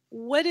 well,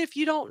 what if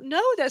you don't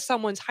know that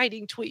someone's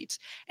hiding tweets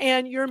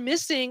and you're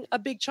missing a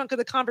big chunk of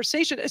the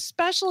conversation,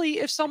 especially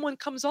if someone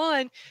comes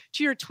on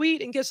to your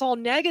tweet and gets all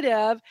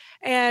negative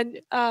and,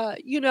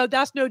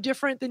 that's no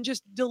different than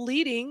just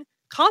deleting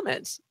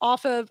comments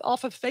off of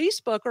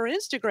Facebook or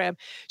Instagram.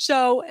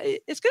 So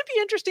it's going to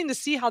be interesting to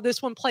see how this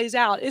one plays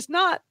out. It's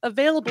not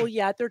available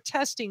yet. They're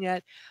testing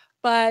it.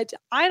 But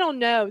I don't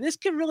know. This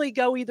could really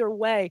go either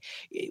way.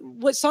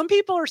 What some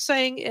people are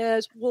saying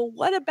is, well,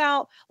 what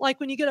about like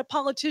when you get a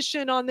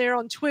politician on there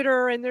on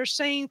Twitter and they're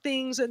saying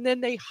things and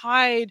then they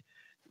hide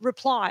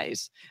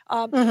replies?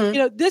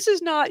 This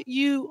is not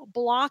you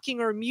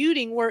blocking or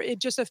muting where it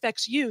just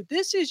affects you.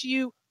 This is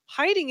you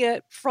hiding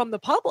it from the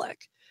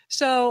public.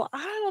 So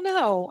I don't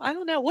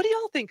know. What do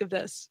y'all think of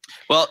this?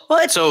 Well,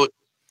 let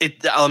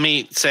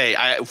me say,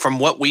 from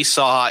what we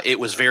saw, it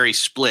was very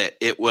split.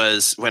 It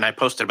was when I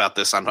posted about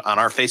this on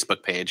our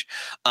Facebook page.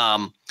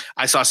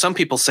 I saw some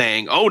people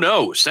saying, "Oh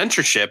no,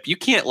 censorship! You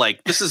can't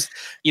this is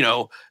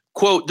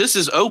quote, this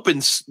is open,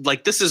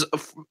 this is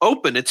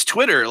open. It's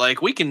Twitter.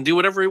 Like we can do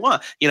whatever we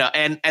want,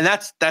 And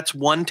that's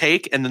one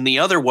take. And then the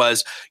other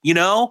was,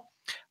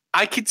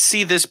 I could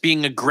see this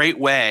being a great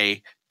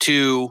way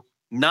to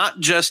not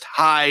just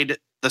hide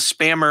the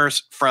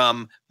spammers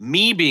from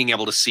me being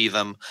able to see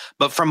them,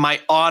 but from my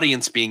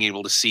audience being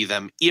able to see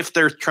them if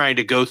they're trying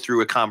to go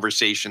through a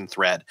conversation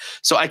thread.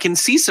 So I can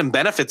see some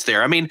benefits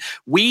there. I mean,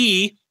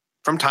 we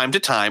from time to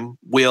time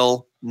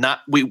will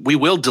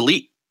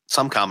delete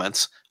some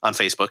comments on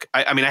Facebook.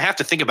 I mean, I have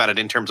to think about it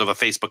in terms of a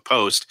Facebook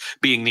post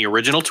being the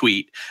original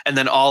tweet and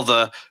then all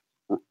the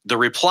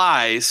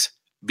replies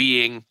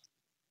being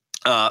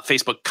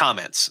Facebook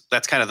comments.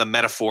 That's kind of the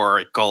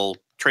metaphorical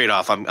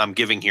trade-off I'm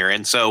giving here.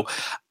 And so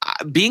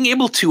being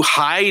able to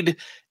hide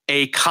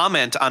a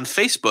comment on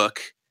Facebook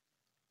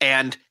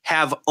and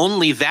have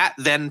only that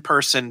then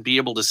person be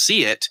able to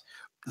see it,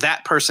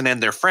 that person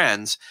and their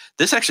friends,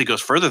 this actually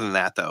goes further than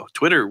that though.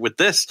 Twitter with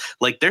this,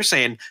 they're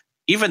saying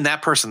even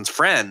that person's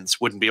friends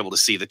wouldn't be able to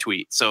see the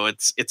tweet. So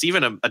it's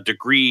even a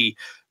degree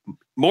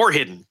more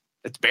hidden.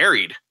 It's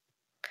buried.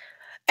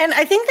 And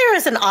I think there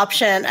is an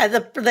option.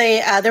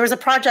 There was a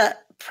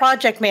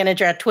project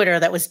manager at Twitter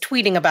that was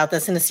tweeting about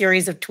this in a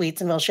series of tweets,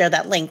 and we'll share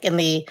that link in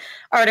the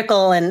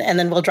article, and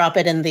then we'll drop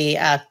it in the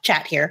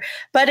chat here.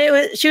 But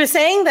she was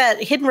saying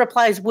that hidden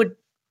replies would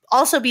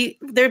also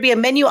there'd be a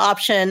menu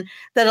option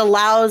that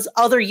allows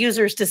other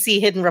users to see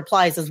hidden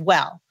replies as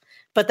well.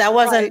 But that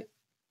wasn't,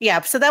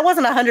 so that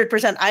wasn't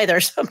 100% either.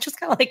 So I'm just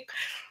kind of like,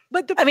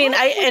 but it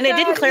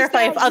didn't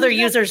clarify if other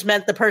users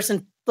meant the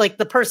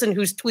person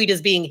whose tweet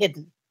is being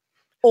hidden.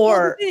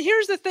 Or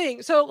here's the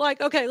thing. So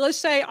okay, let's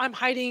say I'm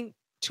hiding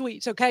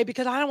tweets, okay,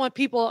 because I don't want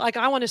people,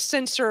 I want to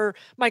censor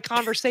my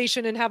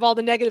conversation and have all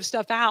the negative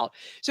stuff out.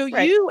 So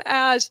you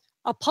as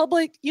a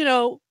public,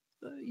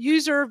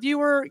 user,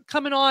 viewer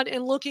coming on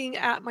and looking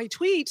at my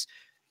tweets,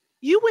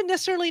 you wouldn't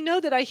necessarily know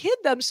that I hid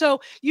them.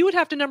 So you would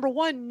have to, number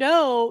one,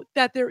 know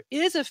that there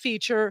is a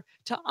feature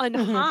to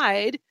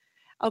unhide.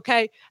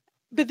 Okay.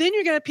 But then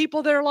you're going to have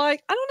people that are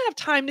like, I don't have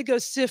time to go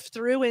sift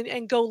through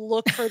and go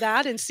look for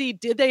that and see,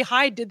 did they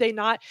hide? Did they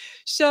not?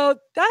 So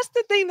that's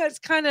the thing that's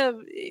kind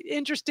of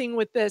interesting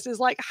with this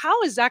is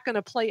how is that going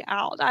to play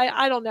out?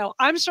 I don't know.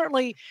 I'm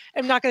certainly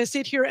am not going to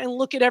sit here and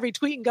look at every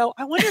tweet and go,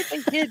 I wonder if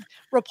they hid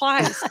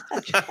replies.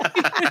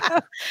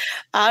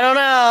 I don't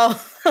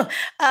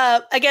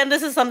know. Again,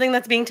 this is something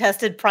that's being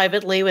tested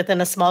privately within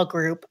a small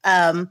group.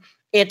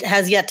 It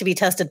has yet to be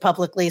tested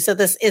publicly. So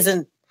this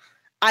isn't,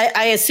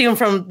 I assume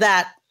from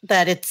that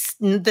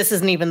this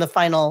isn't even the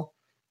final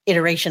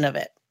iteration of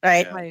it,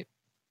 right? Yeah. Right.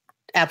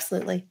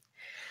 Absolutely.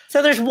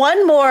 So there's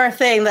one more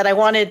thing that I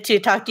wanted to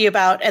talk to you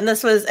about, and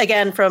this was,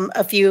 again, from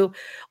a few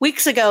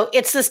weeks ago.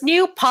 It's this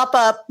new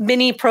pop-up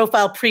mini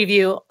profile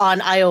preview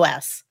on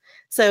iOS.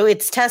 So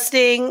it's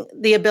testing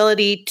the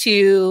ability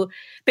to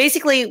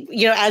basically,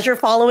 as you're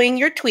following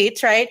your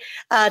tweets, right,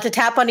 to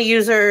tap on a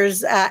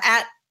user's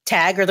at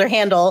tag or their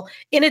handle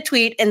in a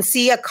tweet and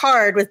see a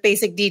card with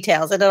basic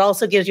details. And it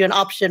also gives you an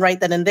option right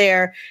then and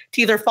there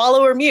to either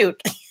follow or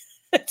mute.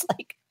 It's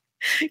like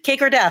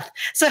cake or death.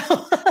 So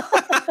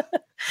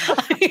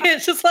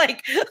it's just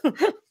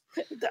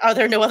are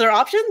there no other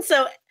options?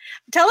 So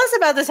tell us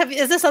about this.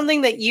 Is this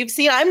something that you've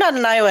seen? I'm not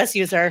an iOS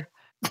user.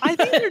 I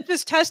think they're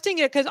just testing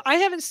it because I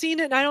haven't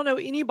seen it and I don't know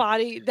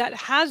anybody that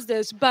has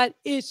this, but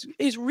it's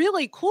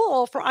really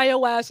cool for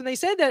iOS. And they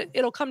said that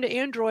it'll come to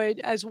Android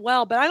as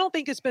well, but I don't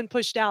think it's been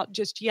pushed out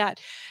just yet.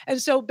 And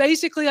so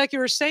basically, like you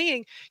were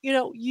saying,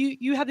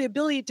 you have the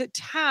ability to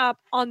tap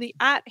on the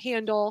at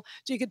handle.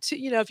 So you could,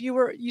 if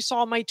you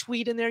saw my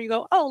tweet in there, you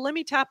go, oh, let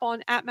me tap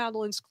on at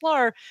Madeline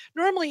Sklar.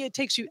 Normally it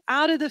takes you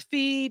out of the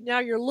feed. Now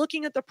you're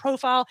looking at the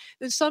profile.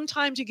 Then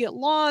sometimes you get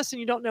lost and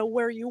you don't know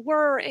where you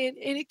were. And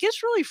it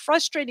gets really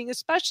frustrating,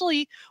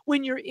 especially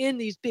when you're in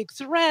these big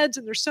threads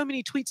and there's so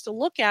many tweets to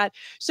look at.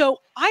 So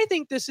I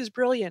think this is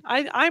brilliant.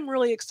 I'm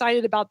really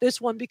excited about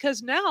this one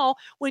because now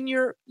when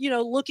you're,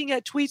 looking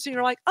at tweets and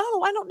you're like,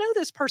 oh, I don't know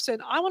this person,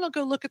 I want to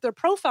go look at their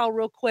profile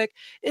real quick.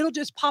 It'll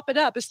just pop it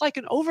up. It's like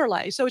an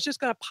overlay. So it's just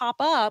going to pop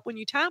up when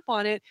you tap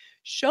on it,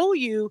 show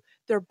you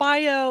their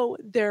bio,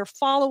 their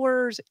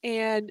followers,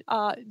 and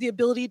the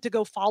ability to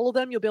go follow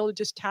them. You'll be able to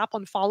just tap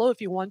on follow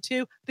if you want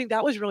to. I think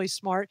that was really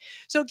smart.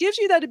 So it gives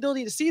you that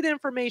ability to see the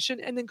information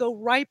and then go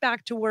right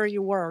back to where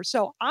you were.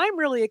 So I'm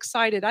really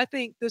excited. I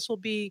think this will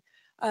be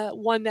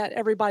one that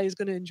everybody's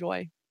going to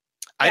enjoy.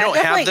 I don't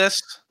have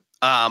this,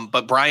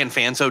 but Brian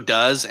Fanzo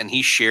does, and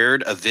he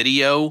shared a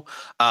video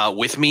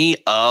with me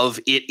of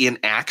it in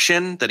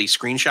action that he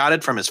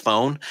screenshotted from his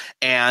phone.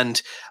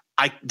 And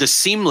the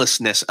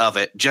seamlessness of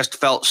it just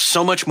felt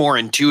so much more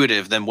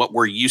intuitive than what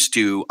we're used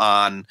to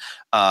on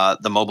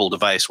the mobile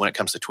device when it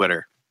comes to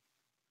Twitter.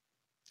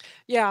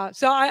 Yeah,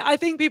 so I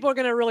think people are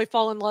going to really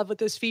fall in love with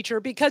this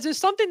feature because it's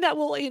something that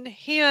will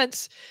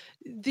enhance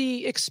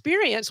the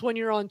experience when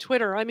you're on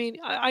Twitter. I mean,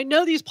 I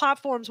know these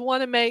platforms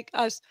want to make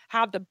us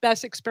have the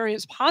best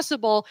experience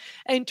possible,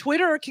 and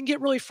Twitter can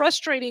get really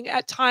frustrating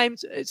at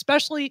times,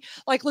 especially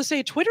let's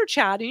say a Twitter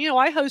chat. And,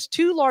 I host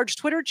 2 large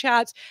Twitter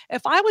chats.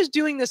 If I was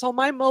doing this on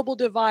my mobile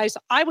device,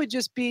 I would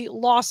just be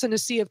lost in a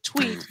sea of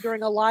tweets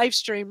during a live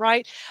stream,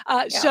 right?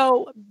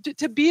 So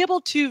to be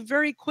able to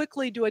very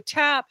quickly do a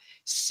tap,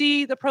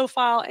 see the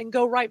profile, and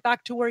go right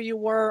back to where you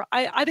were,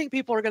 I think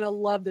people are going to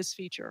love this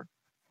feature.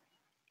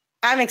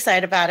 I'm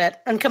excited about it.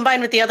 And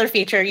combined with the other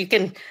feature, you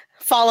can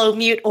follow,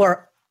 mute,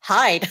 or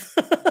hide.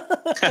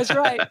 That's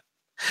right.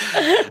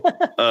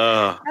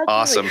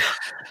 Awesome.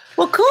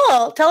 Well,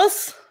 cool. Tell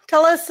us.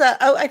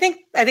 I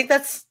think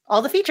that's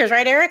all the features,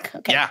 right, Eric?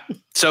 Okay. Yeah.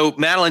 So,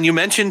 Madeline, you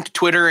mentioned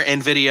Twitter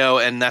and video,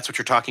 and that's what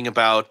you're talking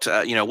about.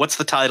 What's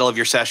the title of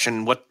your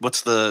session?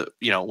 What's the,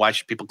 why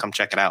should people come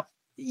check it out?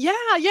 Yeah.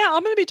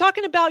 I'm going to be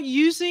talking about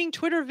using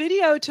Twitter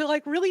video to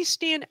like really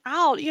stand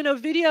out.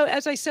 Video,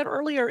 as I said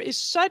earlier, is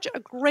such a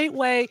great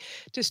way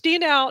to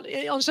stand out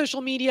on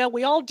social media.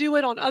 We all do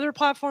it on other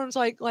platforms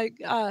like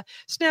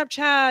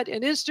Snapchat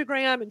and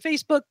Instagram and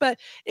Facebook, but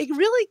it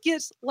really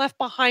gets left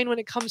behind when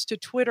it comes to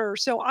Twitter.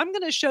 So I'm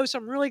going to show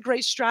some really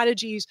great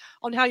strategies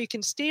on how you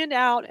can stand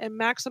out and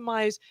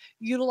maximize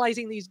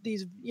utilizing these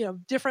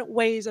different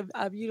ways of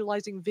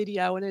utilizing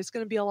video. And it's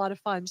going to be a lot of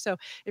fun. So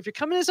if you're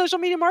coming to social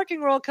media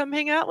marketing world, come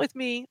hang out with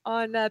me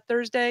on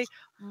Thursday,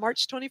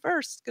 March 21st.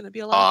 It's going to be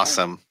a lot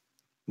awesome. Of fun.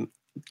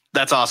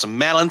 That's awesome.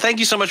 Madeline, thank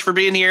you so much for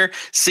being here.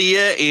 See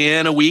you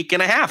in a week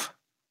and a half.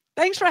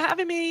 Thanks for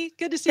having me.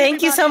 Good to see you.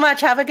 Thank you so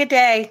much. Have a good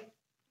day.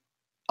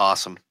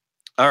 Awesome.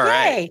 All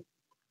right. Yay.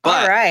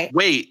 But all right.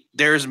 Wait,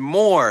 there's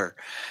more.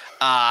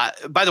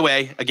 By the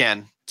way,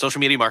 again, Social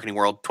Media Marketing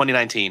World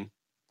 2019,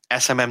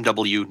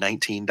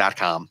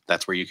 smmw19.com.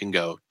 That's where you can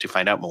go to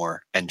find out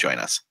more and join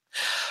us.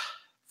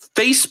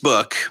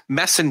 Facebook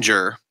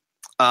Messenger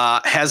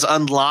has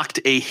unlocked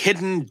a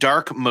hidden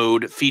dark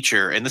mode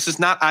feature. And this is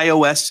not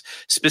iOS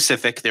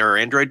specific. There are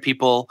Android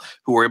people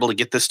who were able to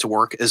get this to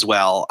work as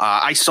well.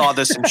 I saw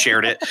this and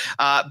shared it.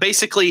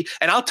 Basically,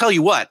 and I'll tell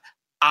you what,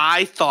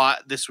 I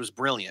thought this was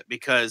brilliant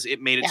because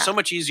it made it so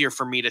much easier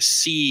for me to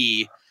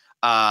see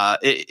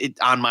it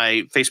on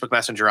my Facebook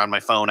Messenger on my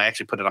phone. I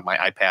actually put it on my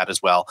iPad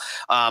as well.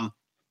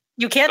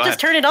 You can't just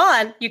turn it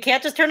on. You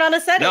can't just turn on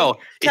a setting. No,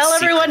 tell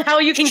everyone how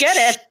you can get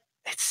it.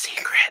 It's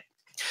secret.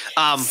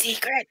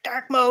 Secret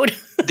dark mode.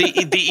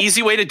 the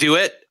easy way to do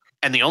it,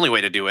 and the only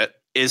way to do it,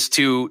 is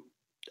to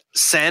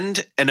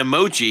send an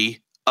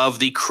emoji of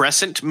the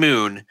crescent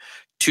moon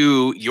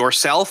to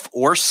yourself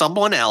or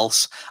someone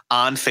else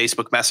on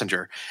Facebook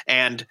Messenger.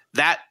 And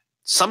that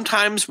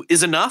sometimes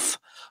is enough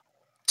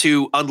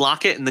to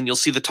unlock it, and then you'll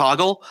see the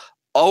toggle.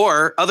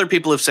 Or other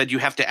people have said you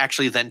have to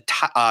actually then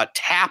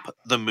tap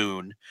the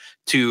moon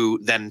to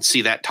then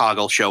see that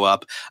toggle show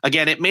up.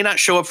 Again, it may not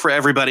show up for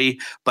everybody,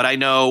 but I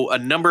know a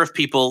number of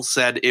people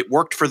said it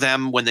worked for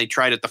them when they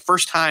tried it the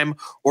first time,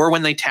 or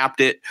when they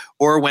tapped it,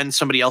 or when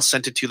somebody else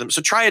sent it to them.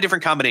 So try a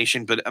different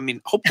combination, but I mean,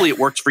 hopefully it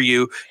works for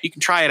you. You can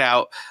try it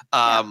out.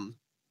 And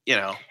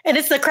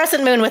it's the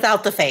crescent moon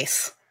without the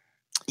face.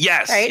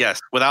 Yes, right?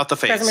 Yes, without the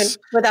face.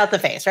 Without the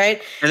face,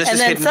 right? And this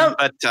is hidden,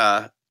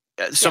 but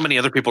so many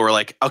other people were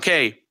like,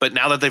 okay, but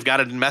now that they've got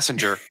it in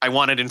Messenger, I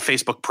want it in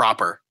Facebook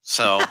proper.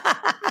 So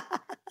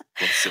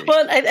we'll see.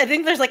 Well, I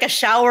think there's like a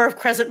shower of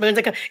crescent moons.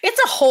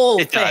 It's a whole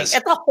thing. Does.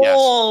 It's a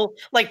whole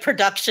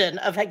production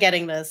of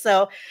getting this.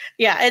 So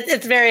yeah,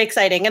 it's very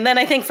exciting. And then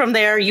I think from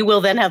there, you will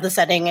then have the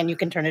setting and you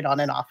can turn it on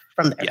and off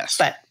from there. Yes.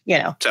 But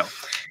so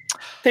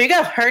there you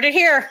go. Heard it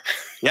here.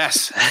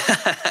 Yes.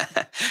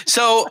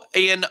 So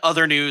in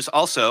other news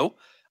also,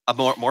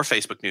 more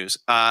Facebook news.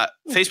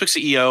 Facebook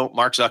CEO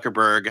Mark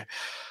Zuckerberg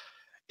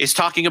is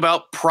talking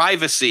about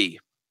privacy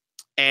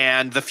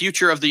and the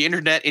future of the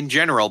internet in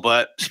general,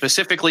 but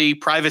specifically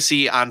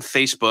privacy on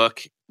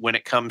Facebook when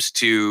it comes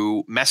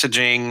to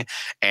messaging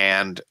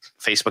and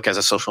Facebook as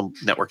a social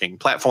networking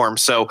platform.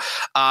 So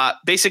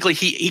basically,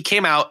 he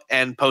came out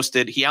and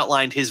posted. He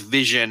outlined his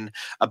vision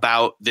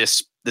about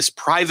this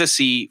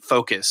privacy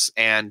focus.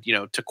 And,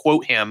 to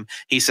quote him,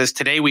 he says,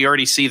 "Today we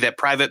already see that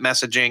private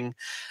messaging,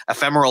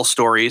 ephemeral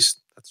stories,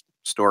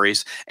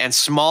 and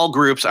small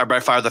groups are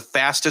by far the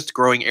fastest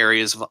growing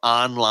areas of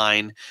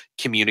online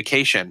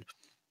communication."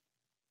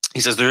 He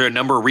says there are a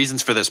number of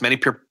reasons for this. Many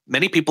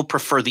people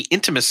prefer the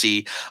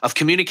intimacy of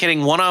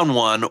communicating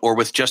one-on-one or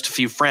with just a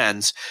few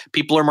friends.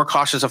 People are more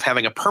cautious of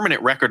having a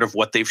permanent record of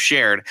what they've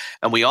shared,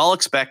 and we all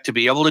expect to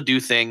be able to do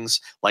things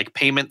like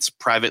payments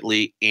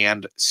privately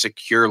and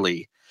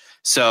securely.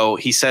 So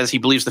he says he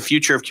believes the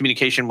future of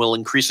communication will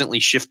increasingly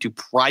shift to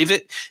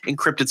private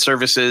encrypted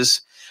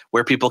services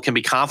where people can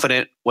be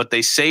confident what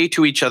they say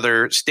to each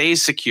other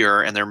stays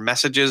secure and their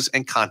messages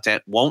and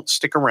content won't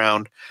stick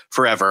around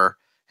forever.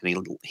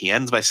 And he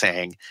ends by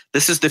saying,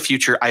 "This is the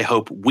future I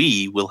hope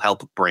we will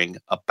help bring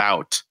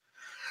about."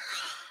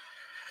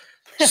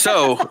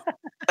 So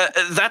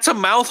that's a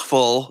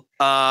mouthful,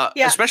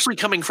 especially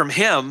coming from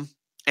him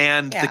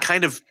and the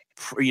kind of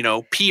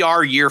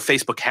PR year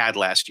Facebook had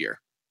last year.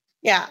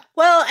 Yeah.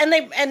 Well,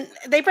 and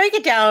they break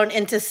it down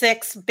into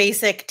 6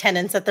 basic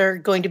tenets that they're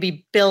going to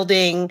be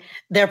building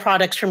their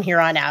products from here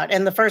on out.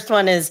 And the first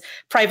one is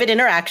private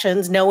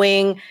interactions,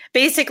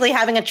 basically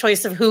having a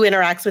choice of who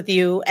interacts with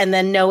you, and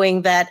then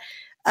knowing that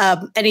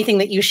anything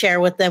that you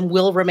share with them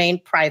will remain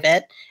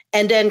private.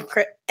 And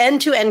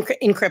end-to-end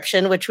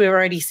encryption, which we're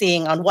already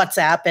seeing on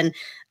WhatsApp, and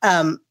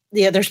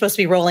they're supposed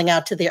to be rolling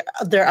out to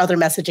their other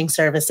messaging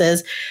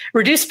services.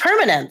 Reduce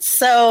permanence.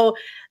 So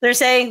they're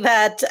saying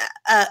that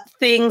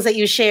things that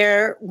you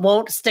share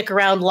won't stick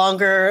around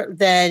longer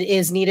than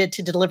is needed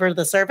to deliver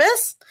the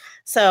service.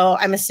 So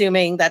I'm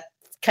assuming that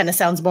kind of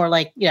sounds more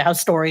like how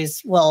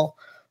stories will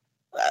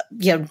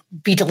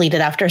be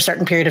deleted after a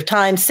certain period of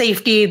time.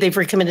 Safety, they've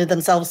recommitted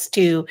themselves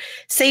to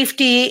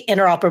safety,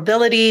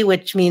 interoperability,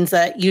 which means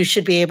that you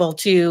should be able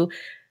to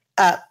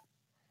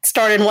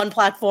start in one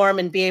platform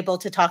and be able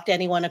to talk to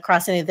anyone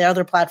across any of the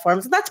other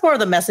platforms. And that's more of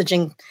the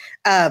messaging,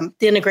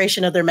 the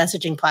integration of their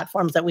messaging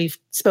platforms that we've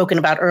spoken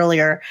about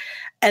earlier.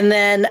 And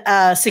then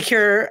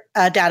secure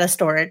data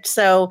storage.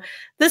 So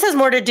this has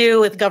more to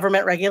do with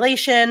government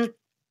regulation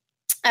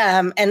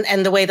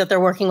and the way that they're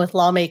working with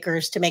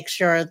lawmakers to make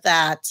sure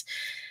that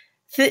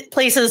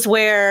places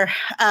where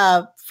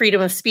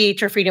freedom of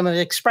speech or freedom of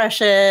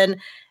expression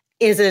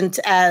isn't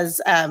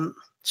as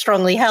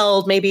strongly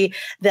held, maybe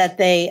that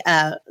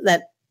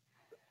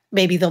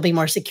maybe there'll be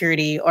more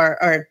security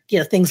or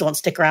things won't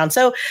stick around.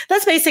 So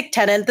that's basic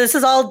tenet. This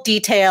is all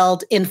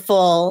detailed in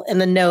full in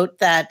the note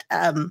that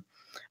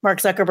Mark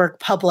Zuckerberg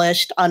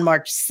published on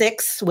March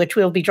 6th, which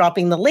we'll be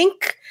dropping the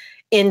link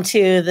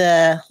into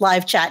the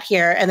live chat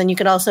here. And then you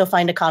can also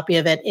find a copy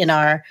of it in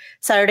our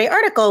Saturday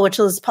article, which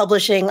was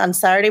publishing on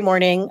Saturday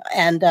morning.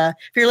 And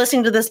if you're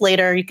listening to this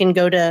later, you can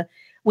go to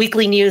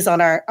weekly news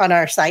on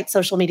our site,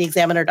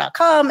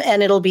 socialmediaexaminer.com,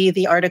 and it'll be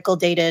the article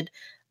dated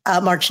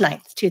March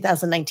 9th,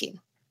 2019.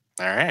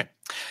 All right.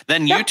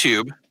 Then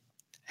YouTube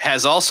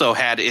has also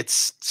had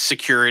its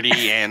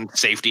security and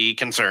safety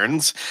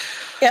concerns.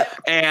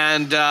 Yep.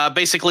 And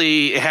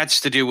basically it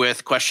has to do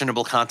with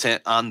questionable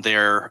content on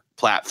their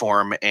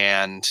platform.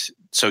 And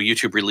so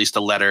YouTube released a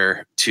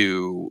letter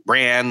to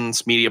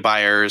brands, media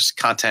buyers,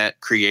 content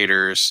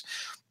creators,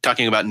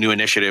 talking about new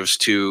initiatives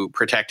to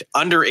protect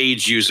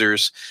underage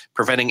users,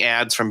 preventing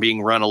ads from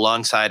being run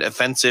alongside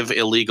offensive,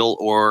 illegal,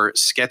 or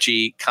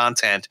sketchy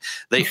content.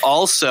 They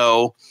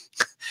also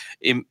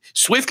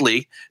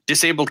swiftly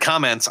disabled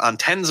comments on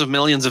tens of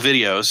millions of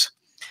videos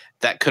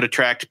that could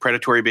attract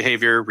predatory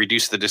behavior,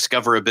 reduce the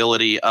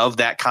discoverability of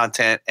that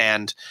content,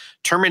 and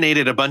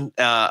terminated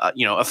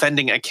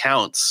offending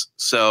accounts.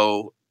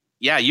 So,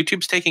 yeah,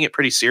 YouTube's taking it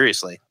pretty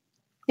seriously.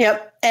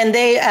 Yep. And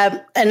they,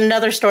 and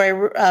another story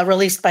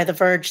released by The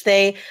Verge,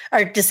 they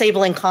are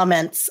disabling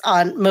comments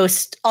on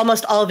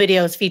almost all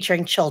videos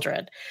featuring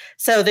children.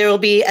 So there will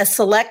be a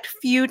select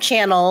few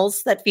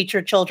channels that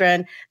feature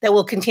children that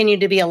will continue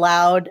to be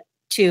allowed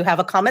to have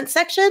a comment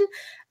section,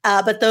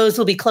 but those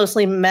will be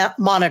closely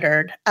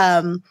monitored,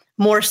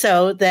 more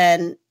so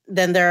than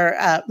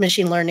their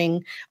machine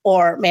learning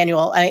or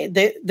manual. I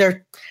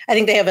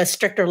think they have a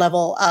stricter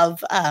level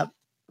of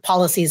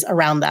policies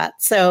around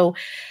that. So,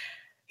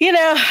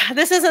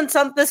 this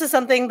is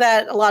something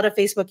that a lot of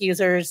Facebook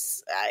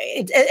users,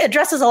 it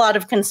addresses a lot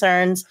of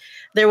concerns.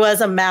 There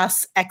was a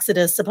mass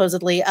exodus,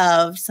 supposedly,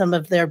 of some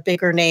of their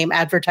bigger name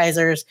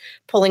advertisers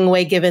pulling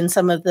away, given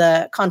some of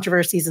the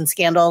controversies and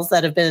scandals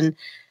that have been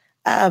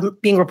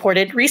being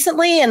reported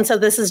recently. And so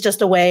this is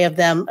just a way of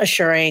them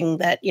assuring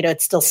that,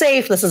 it's still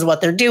safe. This is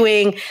what they're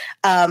doing.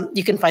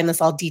 You can find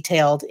this all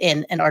detailed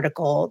in an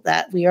article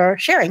that we are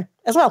sharing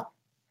as well.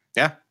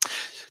 Yeah,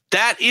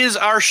 that is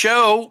our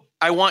show.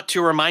 I want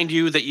to remind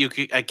you that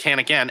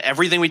again,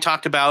 everything we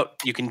talked about,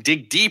 you can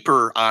dig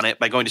deeper on it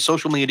by going to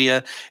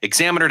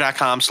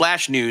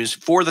socialmediaexaminer.com/news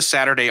for the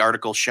Saturday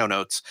article show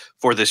notes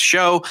for this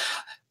show.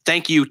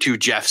 Thank you to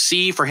Jeff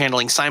C. for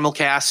handling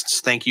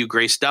simulcasts. Thank you,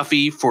 Grace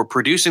Duffy, for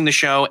producing the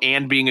show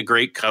and being a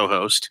great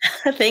co-host.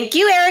 Thank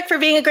you, Eric, for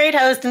being a great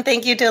host. And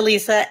thank you to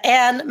Lisa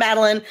and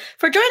Madeline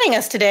for joining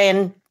us today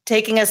and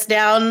taking us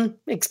down,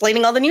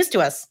 explaining all the news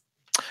to us.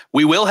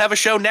 We will have a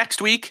show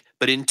next week,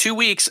 but in 2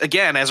 weeks,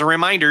 again, as a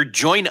reminder,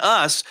 join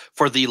us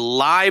for the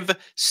live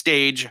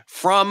stage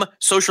from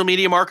Social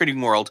Media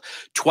Marketing World,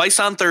 twice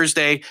on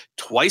Thursday,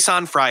 twice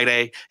on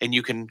Friday, and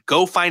you can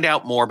go find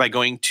out more by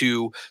going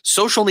to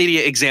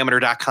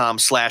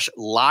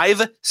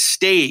socialmediaexaminer.com/live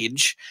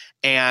stage.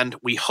 And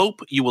we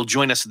hope you will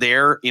join us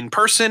there in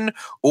person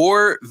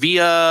or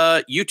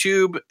via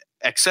YouTube,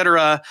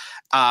 etc.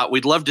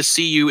 We'd love to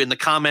see you in the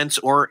comments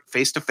or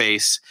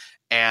face-to-face.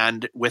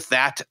 And with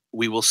that,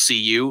 we will see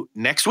you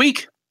next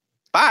week.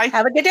 Bye.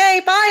 Have a good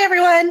day. Bye,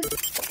 everyone.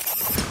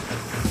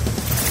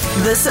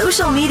 The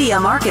Social Media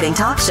Marketing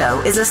Talk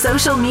Show is a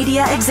Social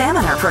Media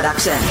Examiner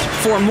production.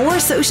 For more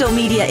social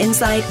media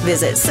insight,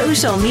 visit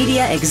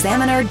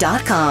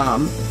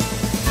socialmediaexaminer.com.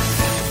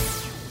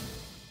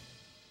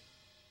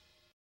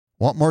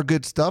 Want more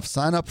good stuff?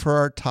 Sign up for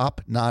our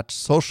top-notch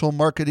social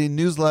marketing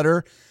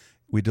newsletter.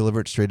 We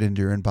deliver it straight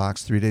into your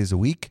inbox 3 days a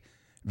week.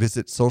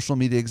 Visit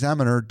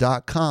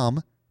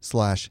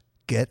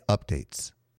socialmediaexaminer.com/get updates.